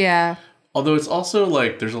song. Yeah. Although it's also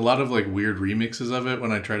like, there's a lot of like weird remixes of it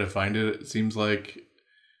when I try to find it. It seems like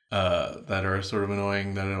that are sort of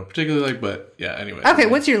annoying that I don't particularly like. But yeah, anyway. Okay,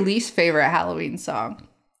 what's your least favorite Halloween song?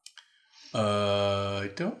 I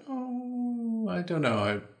don't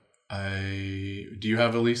know. Do you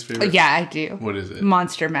have a least favorite? Yeah, I do. What is it?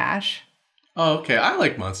 Monster Mash. Oh, okay. I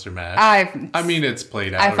like Monster Mash. I mean, it's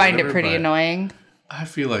played out. I find it pretty annoying. I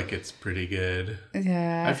feel like it's pretty good.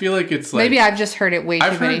 Yeah. I feel like it's like... Maybe I've just heard it way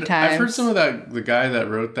too many times. I've heard some of the guy that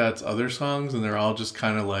wrote that's other songs, and they're all just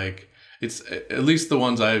kind of like... It's at least the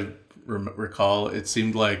ones I recall, it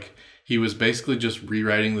seemed like he was basically just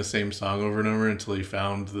rewriting the same song over and over until he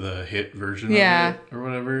found the hit version of it or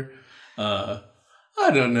whatever. I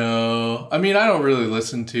don't know. I mean, I don't really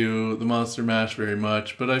listen to the Monster Mash very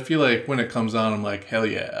much, but I feel like when it comes on, I'm like, hell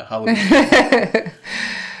yeah, Halloween.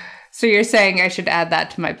 So you're saying I should add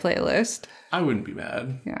that to my playlist? I wouldn't be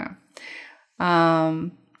mad. Yeah.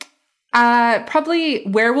 Probably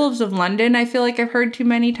Werewolves of London, I feel like I've heard too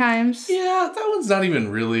many times. Yeah, that one's not even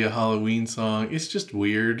really a Halloween song. It's just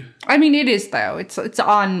weird. I mean, it is, though. It's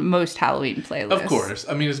on most Halloween playlists. Of course.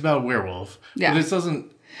 I mean, it's about a werewolf. Yeah. But it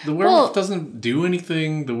doesn't... The werewolf doesn't do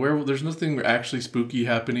anything. There's nothing actually spooky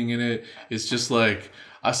happening in it. It's just like,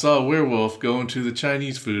 I saw a werewolf going to the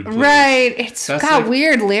Chinese food place. Right. It's got like,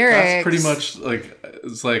 weird lyrics. That's pretty much like,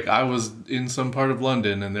 it's like I was in some part of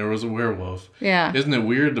London and there was a werewolf. Yeah. Isn't it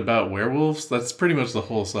weird about werewolves? That's pretty much the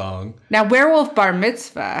whole song. Now, Werewolf Bar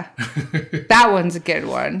Mitzvah. That one's a good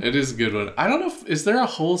one. It is a good one. I don't know is there a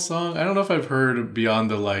whole song? I don't know if I've heard beyond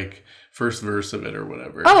the like first verse of it or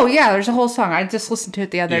whatever. Oh yeah, there's a whole song. I just listened to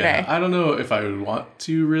it the other day. I don't know if I would want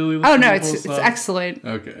to really listen to the whole it's excellent.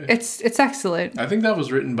 Okay. It's excellent. I think that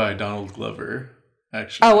was written by Donald Glover,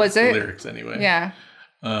 actually. Oh, was it? The lyrics anyway. Yeah.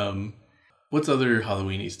 What's other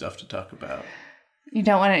Halloween-y stuff to talk about? You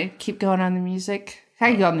don't want to keep going on the music?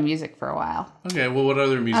 I can go on the music for a while. Okay, well what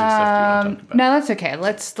other music stuff do you want to talk about? No, that's okay.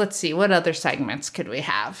 Let's see. What other segments could we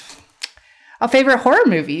have? Favorite horror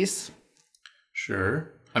movies?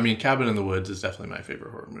 Sure. I mean, Cabin in the Woods is definitely my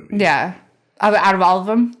favorite horror movie. Yeah. Out of all of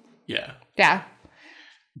them? Yeah. Yeah.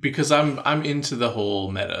 Because I'm into the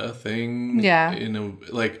whole meta thing. Yeah.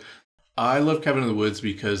 I love Cabin in the Woods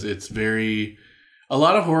because it's very... A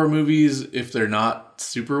lot of horror movies, if they're not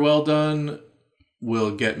super well done,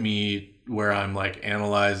 will get me where I'm like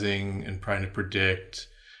analyzing and trying to predict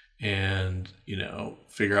and, you know,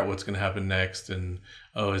 figure out what's going to happen next. And,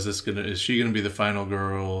 is she going to be the final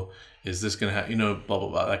girl? Is this going to happen? You know, blah, blah,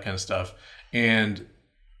 blah, that kind of stuff. And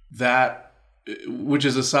that, which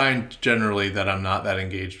is a sign generally that I'm not that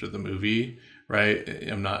engaged with the movie, right?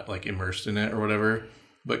 I'm not like immersed in it or whatever.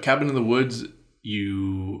 But Cabin in the Woods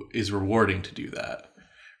is rewarding to do that,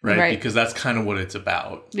 right? Because that's kind of what it's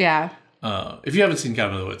about. Yeah. If you haven't seen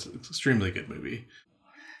Cabin in the Woods, it's an extremely good movie.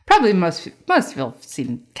 Probably most people have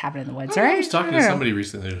seen Cabin in the Woods, right? I was talking to somebody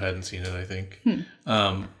recently who hadn't seen it, I think.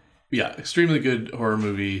 Yeah, extremely good horror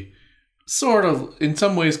movie. Sort of, in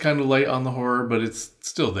some ways, kind of light on the horror, but it's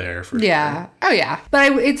still there for sure. Oh, yeah.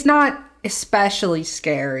 But it's not especially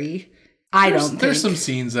scary. There's some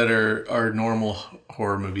scenes that are normal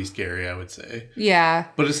horror movie scary, I would say. Yeah.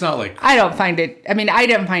 But it's not like... I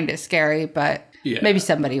didn't find it scary, but maybe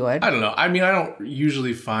somebody would. I don't know. I mean, I don't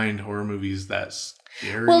usually find horror movies that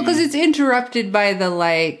scary. Well, because it's interrupted by the,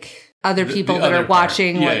 like... Other people that are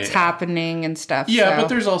watching what's happening and stuff. Yeah, but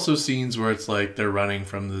there's also scenes where it's like they're running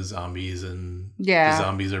from the zombies and the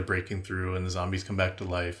zombies are breaking through and the zombies come back to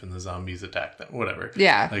life and the zombies attack them, whatever.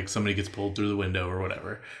 Yeah. Like somebody gets pulled through the window or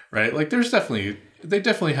whatever, right? Like they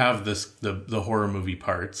definitely have the horror movie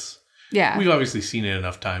parts. Yeah. We've obviously seen it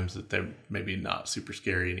enough times that they're maybe not super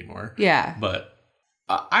scary anymore. Yeah. But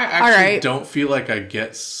I actually don't feel like I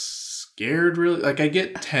get scared really. Like I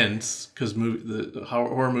get tense because the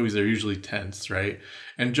horror movies are usually tense, right?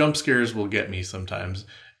 And jump scares will get me sometimes.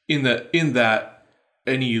 In that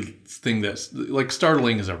anything that's like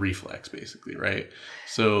startling is a reflex, basically, right?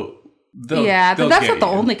 So but that's not the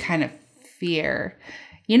only kind of fear.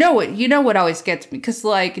 You know what always gets me? Because,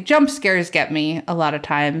 like, jump scares get me a lot of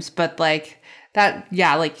times, but, like, that,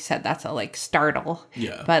 yeah, like you said, that's a, like, startle.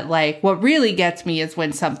 Yeah. But, like, what really gets me is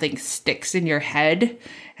when something sticks in your head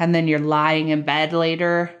and then you're lying in bed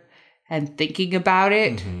later and thinking about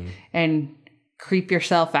it and creep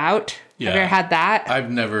yourself out. Yeah. Have you ever had that?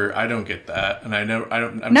 I don't get that.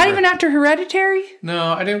 And Even after Hereditary?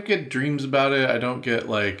 No, I don't get dreams about it. I don't get,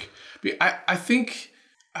 like, I think,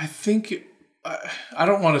 I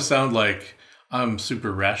don't want to sound like I'm a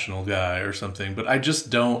super rational guy or something, but I just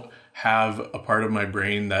don't have a part of my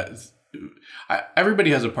brain that's,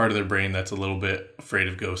 everybody has a part of their brain that's a little bit afraid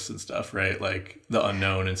of ghosts and stuff, right? Like the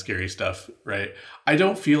unknown and scary stuff, right? I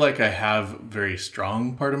don't feel like I have a very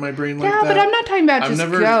strong part of my brain like that. Yeah, but I'm not talking about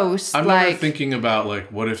ghosts. I'm never thinking about,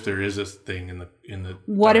 like, what if there is this thing in the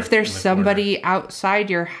what dark, if there's in the somebody corner? outside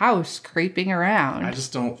your house creeping around? I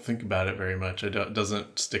just don't think about it very much. It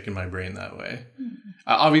doesn't stick in my brain that way.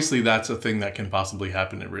 Obviously, that's a thing that can possibly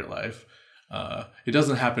happen in real life. It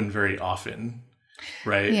doesn't happen very often.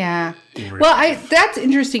 Right. Yeah. Well, that's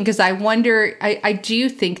interesting because I wonder, I do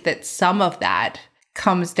think that some of that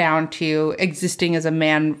comes down to existing as a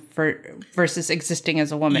man versus existing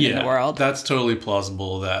as a woman in the world. That's totally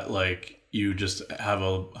plausible that, like, you just have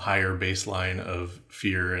a higher baseline of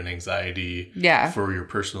fear and anxiety for your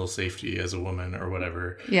personal safety as a woman or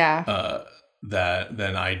whatever. Yeah.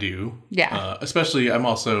 Than I do. Yeah. Especially, I'm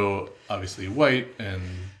also obviously white and,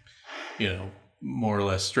 you know, more or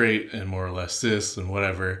less straight and more or less cis and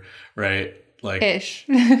whatever, right? Like ish.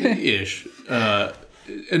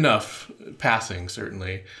 Enough passing,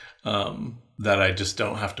 certainly, that I just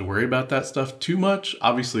don't have to worry about that stuff too much.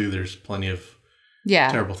 Obviously, there's plenty of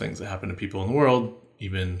terrible things that happen to people in the world,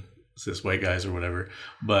 even cis white guys or whatever.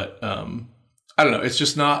 But I don't know. It's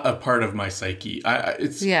just not a part of my psyche.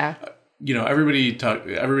 You know, everybody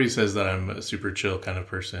says that I'm a super chill kind of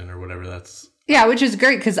person or whatever. That's which is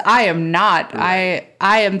great because I am not. Right.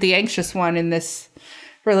 I am the anxious one in this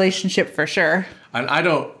relationship for sure. And I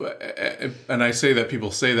don't, and I say that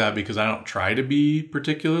people say that because I don't try to be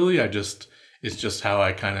particularly. It's just how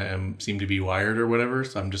I kind of seem to be wired or whatever.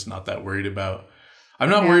 So I'm just not that worried about. I'm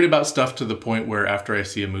not worried about stuff to the point where after I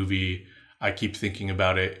see a movie, I keep thinking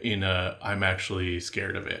about it in a I'm actually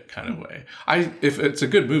scared of it kind of way. If it's a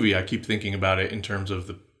good movie, I keep thinking about it in terms of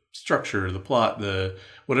the structure, the plot, the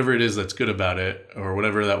whatever it is that's good about it, or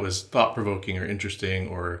whatever that was thought-provoking or interesting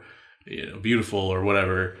or, you know, beautiful or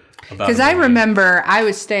whatever about it. Because I remember I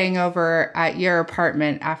was staying over at your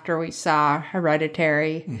apartment after we saw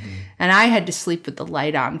Hereditary, and I had to sleep with the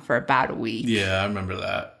light on for about a week. Yeah, I remember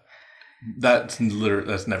that. That's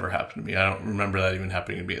never happened to me. I don't remember that even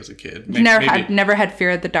happening to me as a kid. Never had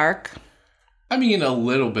fear of the dark. I mean, a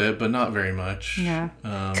little bit, but not very much. Yeah.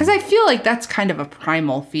 Because I feel like that's kind of a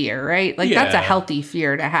primal fear, right? Like, that's a healthy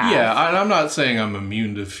fear to have. Yeah, I'm not saying I'm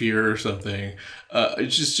immune to fear or something.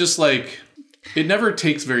 It's just like, it never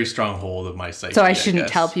takes very strong hold of my psyche. So I shouldn't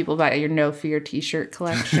tell people about your no fear t-shirt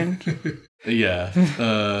collection.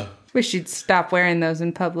 Yeah. Wish you'd stop wearing those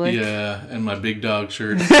in public. Yeah, and my big dog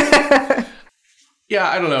shirt. Yeah,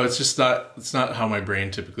 I don't know. It's not how my brain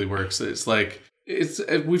typically works. It's like,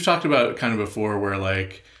 we've talked about it kind of before where,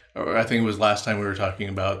 like, or I think it was last time we were talking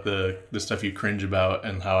about the stuff you cringe about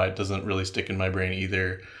and how it doesn't really stick in my brain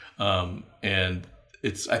either. And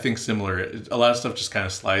it's, I think, similar. A lot of stuff just kind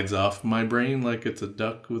of slides off my brain like it's a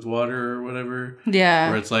duck with water or whatever. Yeah.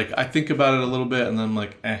 Where it's like, I think about it a little bit and then I'm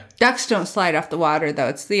like, Ducks don't slide off the water, though.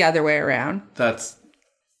 It's the other way around.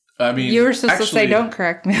 I mean, you were supposed to say, don't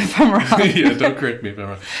correct me if I'm wrong. Yeah, don't correct me if I'm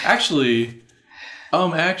wrong. Actually,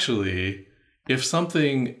 if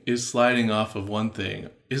something is sliding off of one thing,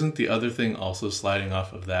 isn't the other thing also sliding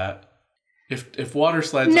off of that? If water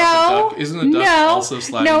slides off a duck, isn't a duck also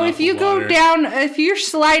sliding off of water? No, if you go down, if you're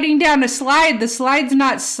sliding down a slide, the slide's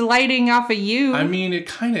not sliding off of you. I mean, it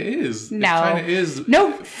kind of is. No. It kind of is.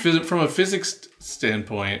 No. From a physics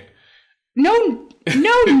standpoint. No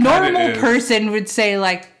normal person would say,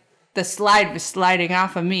 like, the slide was sliding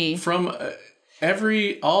off of me. From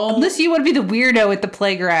unless you want to be the weirdo at the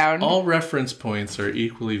playground. All reference points are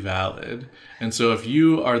equally valid. And so if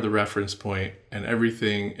you are the reference point and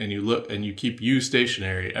everything, and you look and you keep you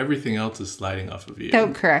stationary, everything else is sliding off of you.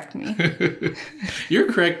 Don't correct me.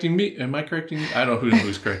 You're correcting me. Am I correcting you? I don't know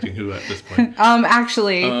who's correcting who at this point.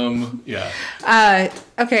 Actually. Yeah.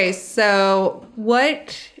 Okay, so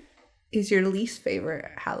what is your least favorite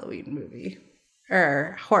Halloween movie?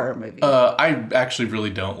 Or horror movie? I actually really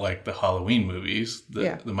don't like the Halloween movies.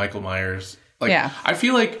 The Michael Myers. I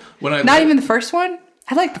feel like when I... Not even the first one?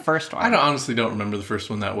 I like the first one. I honestly don't remember the first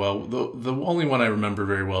one that well. The only one I remember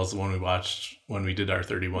very well is the one we watched when we did our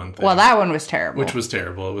 31 thing. Well, that one was terrible. Which was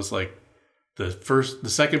terrible. It was like the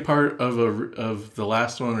second part of the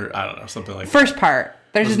last one, or I don't know, something like first part.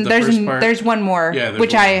 There's one more,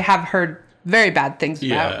 which I have heard very bad things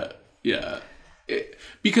about. Yeah.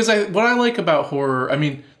 Because what I like about horror, I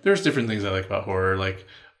mean, there's different things I like about horror,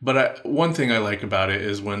 but one thing I like about it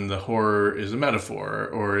is when the horror is a metaphor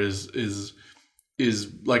or is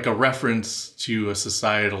like a reference to a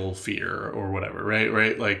societal fear or whatever,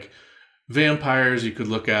 right? Like vampires you could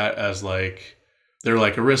look at as like, they're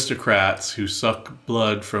like aristocrats who suck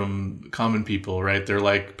blood from common people, right? They're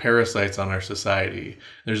like parasites on our society.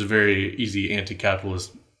 There's a very easy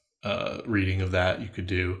anti-capitalist reading of that you could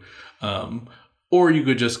do. Or you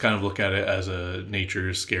could just kind of look at it as a nature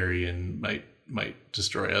is scary and might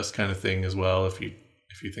destroy us kind of thing as well. If you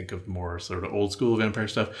think of more sort of old school vampire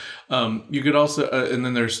stuff, you could also, and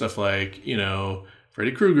then there's stuff like,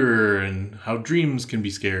 Freddy Krueger and how dreams can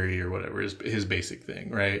be scary or whatever is his basic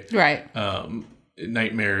thing, right? Right.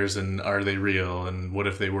 Nightmares and are they real and what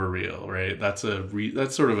if they were real, right? That's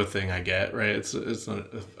sort of a thing I get, right? It's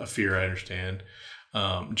a fear I understand.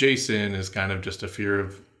 Jason is kind of just a fear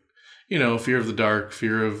of, fear of the dark,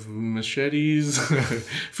 fear of machetes,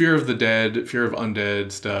 fear of the dead, fear of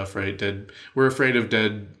undead stuff, right? We're afraid of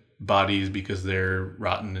dead bodies because they're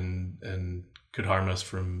rotten and could harm us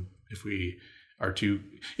from if we are too,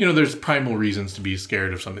 there's primal reasons to be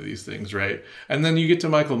scared of some of these things, right? And then you get to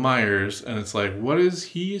Michael Myers and it's like, what is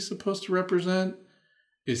he supposed to represent?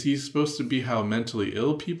 Is he supposed to be how mentally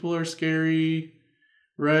ill people are scary,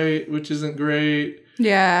 right? Which isn't great.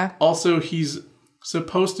 Yeah. Also, he's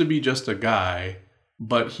supposed to be just a guy,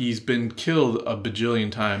 but he's been killed a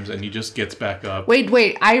bajillion times and he just gets back up.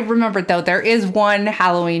 Wait. I remembered, though. There is one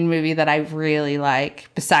Halloween movie that I really like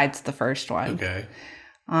besides the first one. Okay.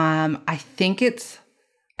 I think it's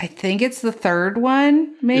the third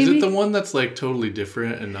one, maybe. Is it the one that's like totally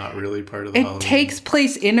different and not really part of the Halloween? It takes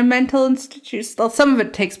place in a mental institution. Some of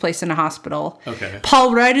it takes place in a hospital. Okay.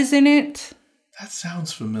 Paul Rudd is in it. That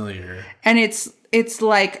sounds familiar. And it's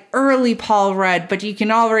like early Paul Rudd, but you can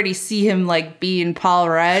already see him like being Paul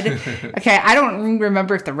Rudd. Okay, I don't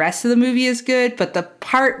remember if the rest of the movie is good, but the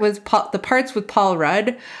parts with Paul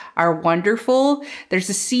Rudd are wonderful. There's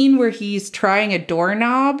a scene where he's trying a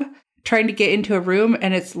doorknob, trying to get into a room,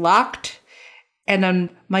 and it's locked. And then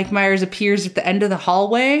Mike Myers appears at the end of the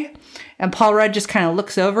hallway, and Paul Rudd just kind of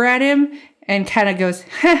looks over at him and kind of goes,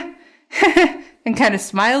 and kind of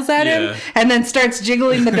smiles at him, and then starts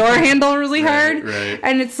jiggling the door handle really hard. Right.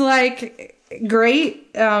 And it's like great.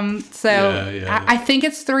 I think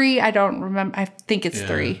it's 3. I don't remember. I think it's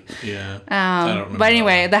 3. Yeah. I don't remember. But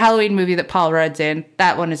anyway, the Halloween movie that Paul Rudd's in,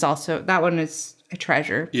 that one is a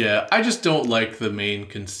treasure. Yeah, I just don't like the main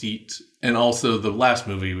conceit, and also the last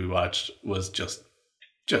movie we watched was just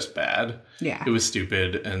bad. Yeah, it was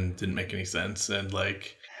stupid and didn't make any sense, and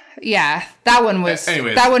like. Yeah, that one was.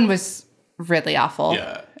 Anyways, that one was really awful.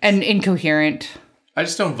 Yeah. And incoherent. I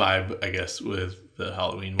just don't vibe, I guess, with the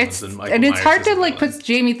Halloween ones. And it's hard to like put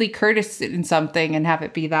Jamie Lee Curtis in something and have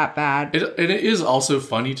it be that bad. It is also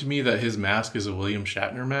funny to me that his mask is a William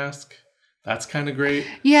Shatner mask. That's kind of great.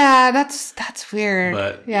 Yeah, that's weird.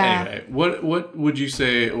 But anyway, what would you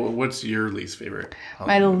say, what's your least favorite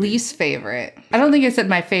Halloween movie? Least favorite. I don't think I said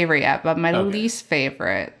my favorite yet, but my least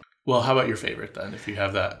favorite. Well, how about your favorite then, if you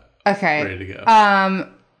have that ready to go?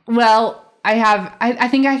 Well, I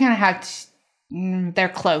think I kind of have, they're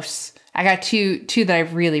close. I got two that I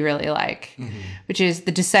really, really like, which is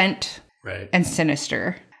The Descent and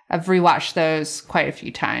Sinister. I've rewatched those quite a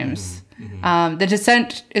few times. The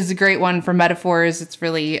Descent is a great one for metaphors. It's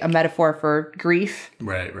really a metaphor for grief.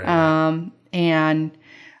 Right. And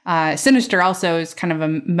Sinister also is kind of a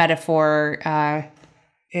metaphor.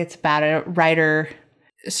 It's about a writer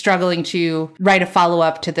struggling to write a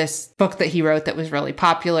follow-up to this book that he wrote that was really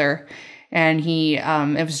popular. And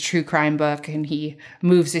it was a true crime book, and he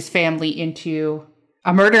moves his family into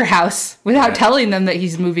a murder house without telling them that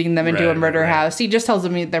he's moving them into a murder house. He just tells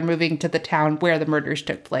them they're moving to the town where the murders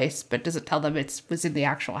took place, but doesn't tell them it was in the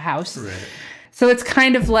actual house. Right. So it's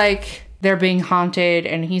kind of like they're being haunted,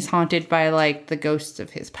 and he's haunted by like the ghosts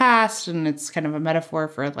of his past, and it's kind of a metaphor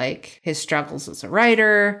for like his struggles as a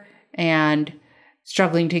writer and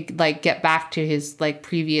struggling to like get back to his like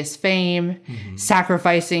previous fame,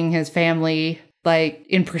 sacrificing his family like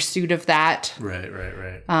in pursuit of that.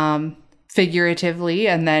 Right. Figuratively,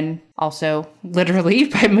 and then also literally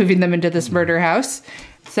by moving them into this murder house.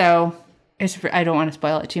 So I don't want to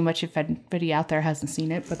spoil it too much if anybody out there hasn't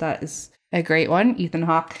seen it, but that is a great one. Ethan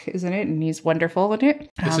Hawke is in it, and he's wonderful in it.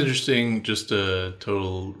 It's interesting, just a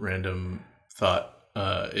total random thought,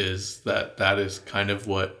 is that is kind of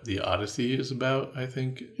what the Odyssey is about, I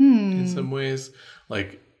think, in some ways.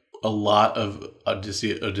 Like, a lot of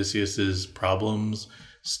Odysseus's problems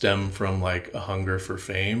stem from, like, a hunger for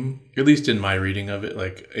fame, at least in my reading of it,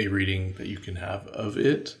 like a reading that you can have of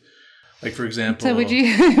it. Like, for example... So would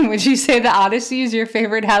you say the Odyssey is your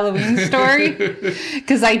favorite Halloween story?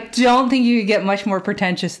 Because I don't think you could get much more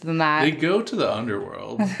pretentious than that. They go to the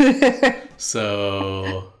underworld.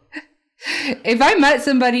 So... If I met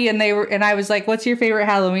somebody and I was like, what's your favorite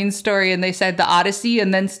Halloween story? And they said the Odyssey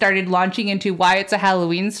and then started launching into why it's a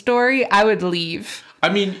Halloween story, I would leave. I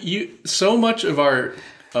mean, so much of our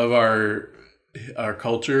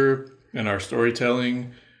culture and our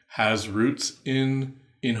storytelling has roots in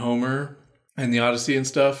Homer and the Odyssey and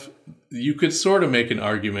stuff. You could sort of make an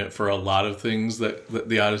argument for a lot of things that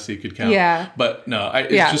the Odyssey could count. Yeah. But no,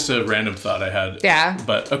 it's just a random thought I had. Yeah.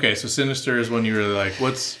 But okay, so Sinister is one you really like.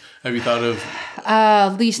 Have you thought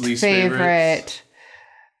of least favorite?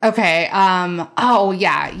 Okay. Oh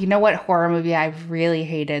yeah. You know what horror movie I really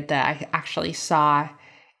hated that I actually saw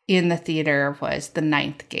in the theater was The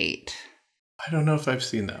Ninth Gate. I don't know if I've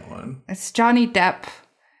seen that one. It's Johnny Depp.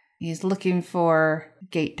 He's looking for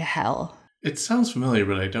gate to hell. It sounds familiar,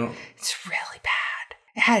 but I don't. It's really bad.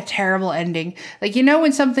 It had a terrible ending. Like, you know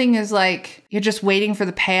when something is like, you're just waiting for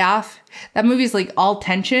the payoff? That movie's like all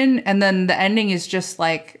tension, and then the ending is just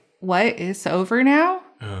like, what? It's over now?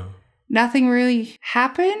 Oh. Nothing really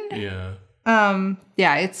happened? Yeah. I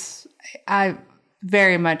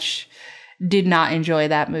very much did not enjoy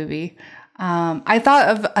that movie. I thought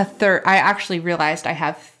of a third. I actually realized I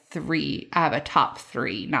have three. I have a top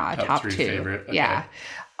three, not a top two. Favorite. Okay. Yeah.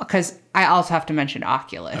 Because I also have to mention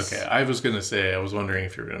Oculus. Okay. I was wondering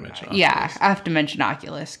if you were going to mention Oculus. Yeah. I have to mention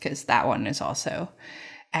Oculus because that one is also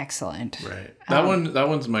excellent. Right. That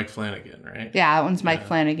one's Mike Flanagan, right? Yeah, that one's Mike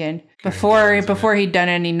Flanagan. Before he'd done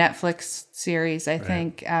any Netflix series, I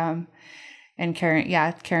think. And Karen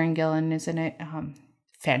Gillan is in it.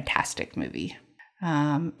 Fantastic movie.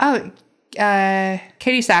 Katie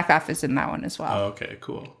Sackhoff is in that one as well. Oh, okay,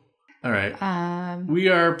 cool. All right. We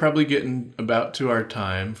are probably getting about to our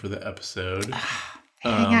time for the episode.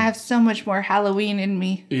 I have so much more Halloween in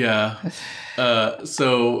me. Yeah.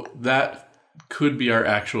 So that could be our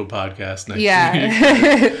actual podcast next week.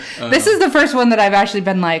 This is the first one that I've actually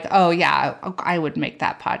been like, oh yeah, I would make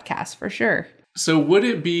that podcast for sure. So would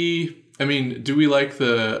it be, I mean, do we like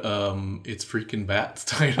the It's Freaking Bats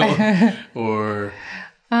title? or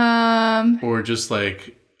just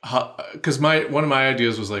like, because one of my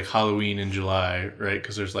ideas was like Halloween in July, right?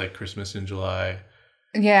 Because there's like Christmas in July.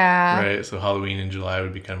 Yeah. Right? So Halloween in July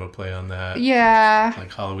would be kind of a play on that. Yeah.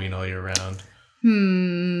 Like Halloween all year round.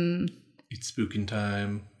 It's spooking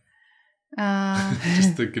time.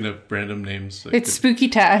 Just thinking of random names. Like it's spooky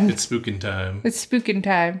time. It's spooking time. It's spooking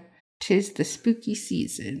time. 'Tis the spooky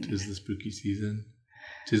season. 'Tis the spooky season.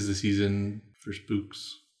 'Tis the season for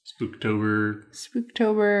spooks. Spooktober.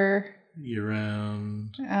 Spooktober. Year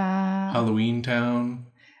round. Halloween Town.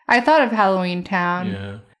 I thought of Halloween Town.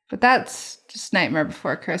 Yeah. But that's just Nightmare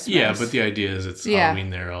Before Christmas. Yeah, but the idea is it's Halloween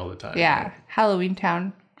there all the time. Yeah. Right? Halloween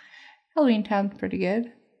Town. Halloween Town's pretty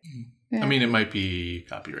good. Yeah. I mean, it might be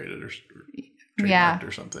copyrighted or trademarked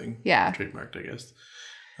or something. Yeah. Trademarked, I guess.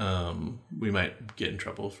 We might get in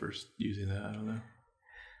trouble for using that. I don't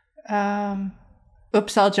know.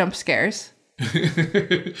 Oops, all jump scares.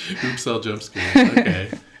 Oops, all jump scares.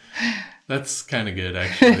 Okay. That's kind of good,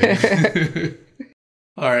 actually.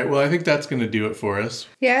 All right. Well, I think that's going to do it for us.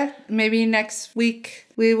 Yeah. Maybe next week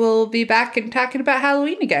we will be back and talking about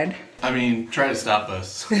Halloween again. I mean, try to stop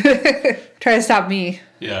us. Try to stop me.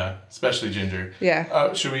 Yeah. Especially Ginger.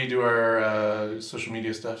 Yeah. Should we do our social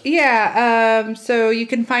media stuff? Yeah. So you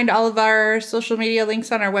can find all of our social media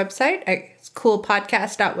links on our website. It's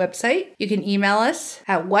coolpodcast.website. You can email us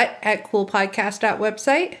at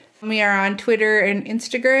what@coolpodcast.website. We are on Twitter and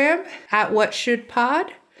Instagram at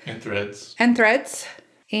whatshouldpod. And Threads.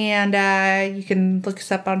 And you can look us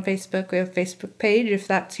up on Facebook. We have a Facebook page if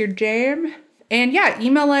that's your jam. And yeah,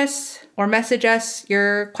 email us or message us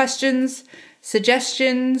your questions,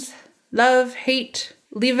 suggestions, love, hate.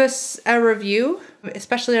 Leave us a review,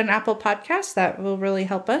 especially on Apple Podcasts. That will really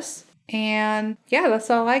help us. And yeah, that's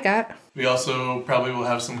all I got. We also probably will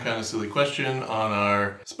have some kind of silly question on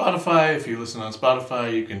our Spotify. If you listen on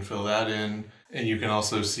Spotify, you can fill that in. And you can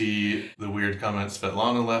also see the weird comments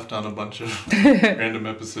Svetlana left on a bunch of random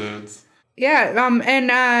episodes. Yeah,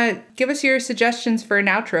 and give us your suggestions for an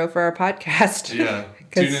outro for our podcast. Yeah,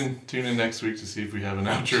 tune in next week to see if we have an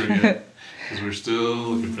outro yet. because we're still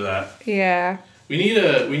looking for that. Yeah. We need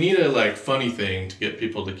a like funny thing to get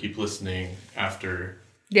people to keep listening after.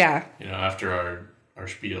 Yeah. After our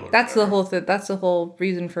spiel. That's the whole That's the whole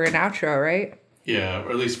reason for an outro, right? Yeah, or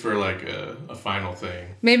at least for like a final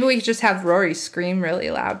thing. Maybe we could just have Rory scream really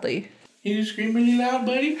loudly. Can you scream really loud,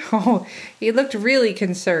 buddy? Oh, he looked really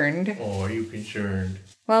concerned. Oh, are you concerned?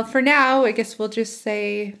 Well, for now, I guess we'll just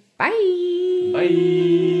say bye. Bye.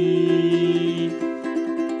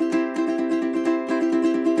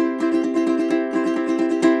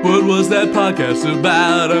 What was that podcast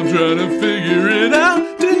about? I'm trying to figure it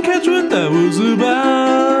out. Didn't catch what that was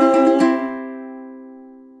about.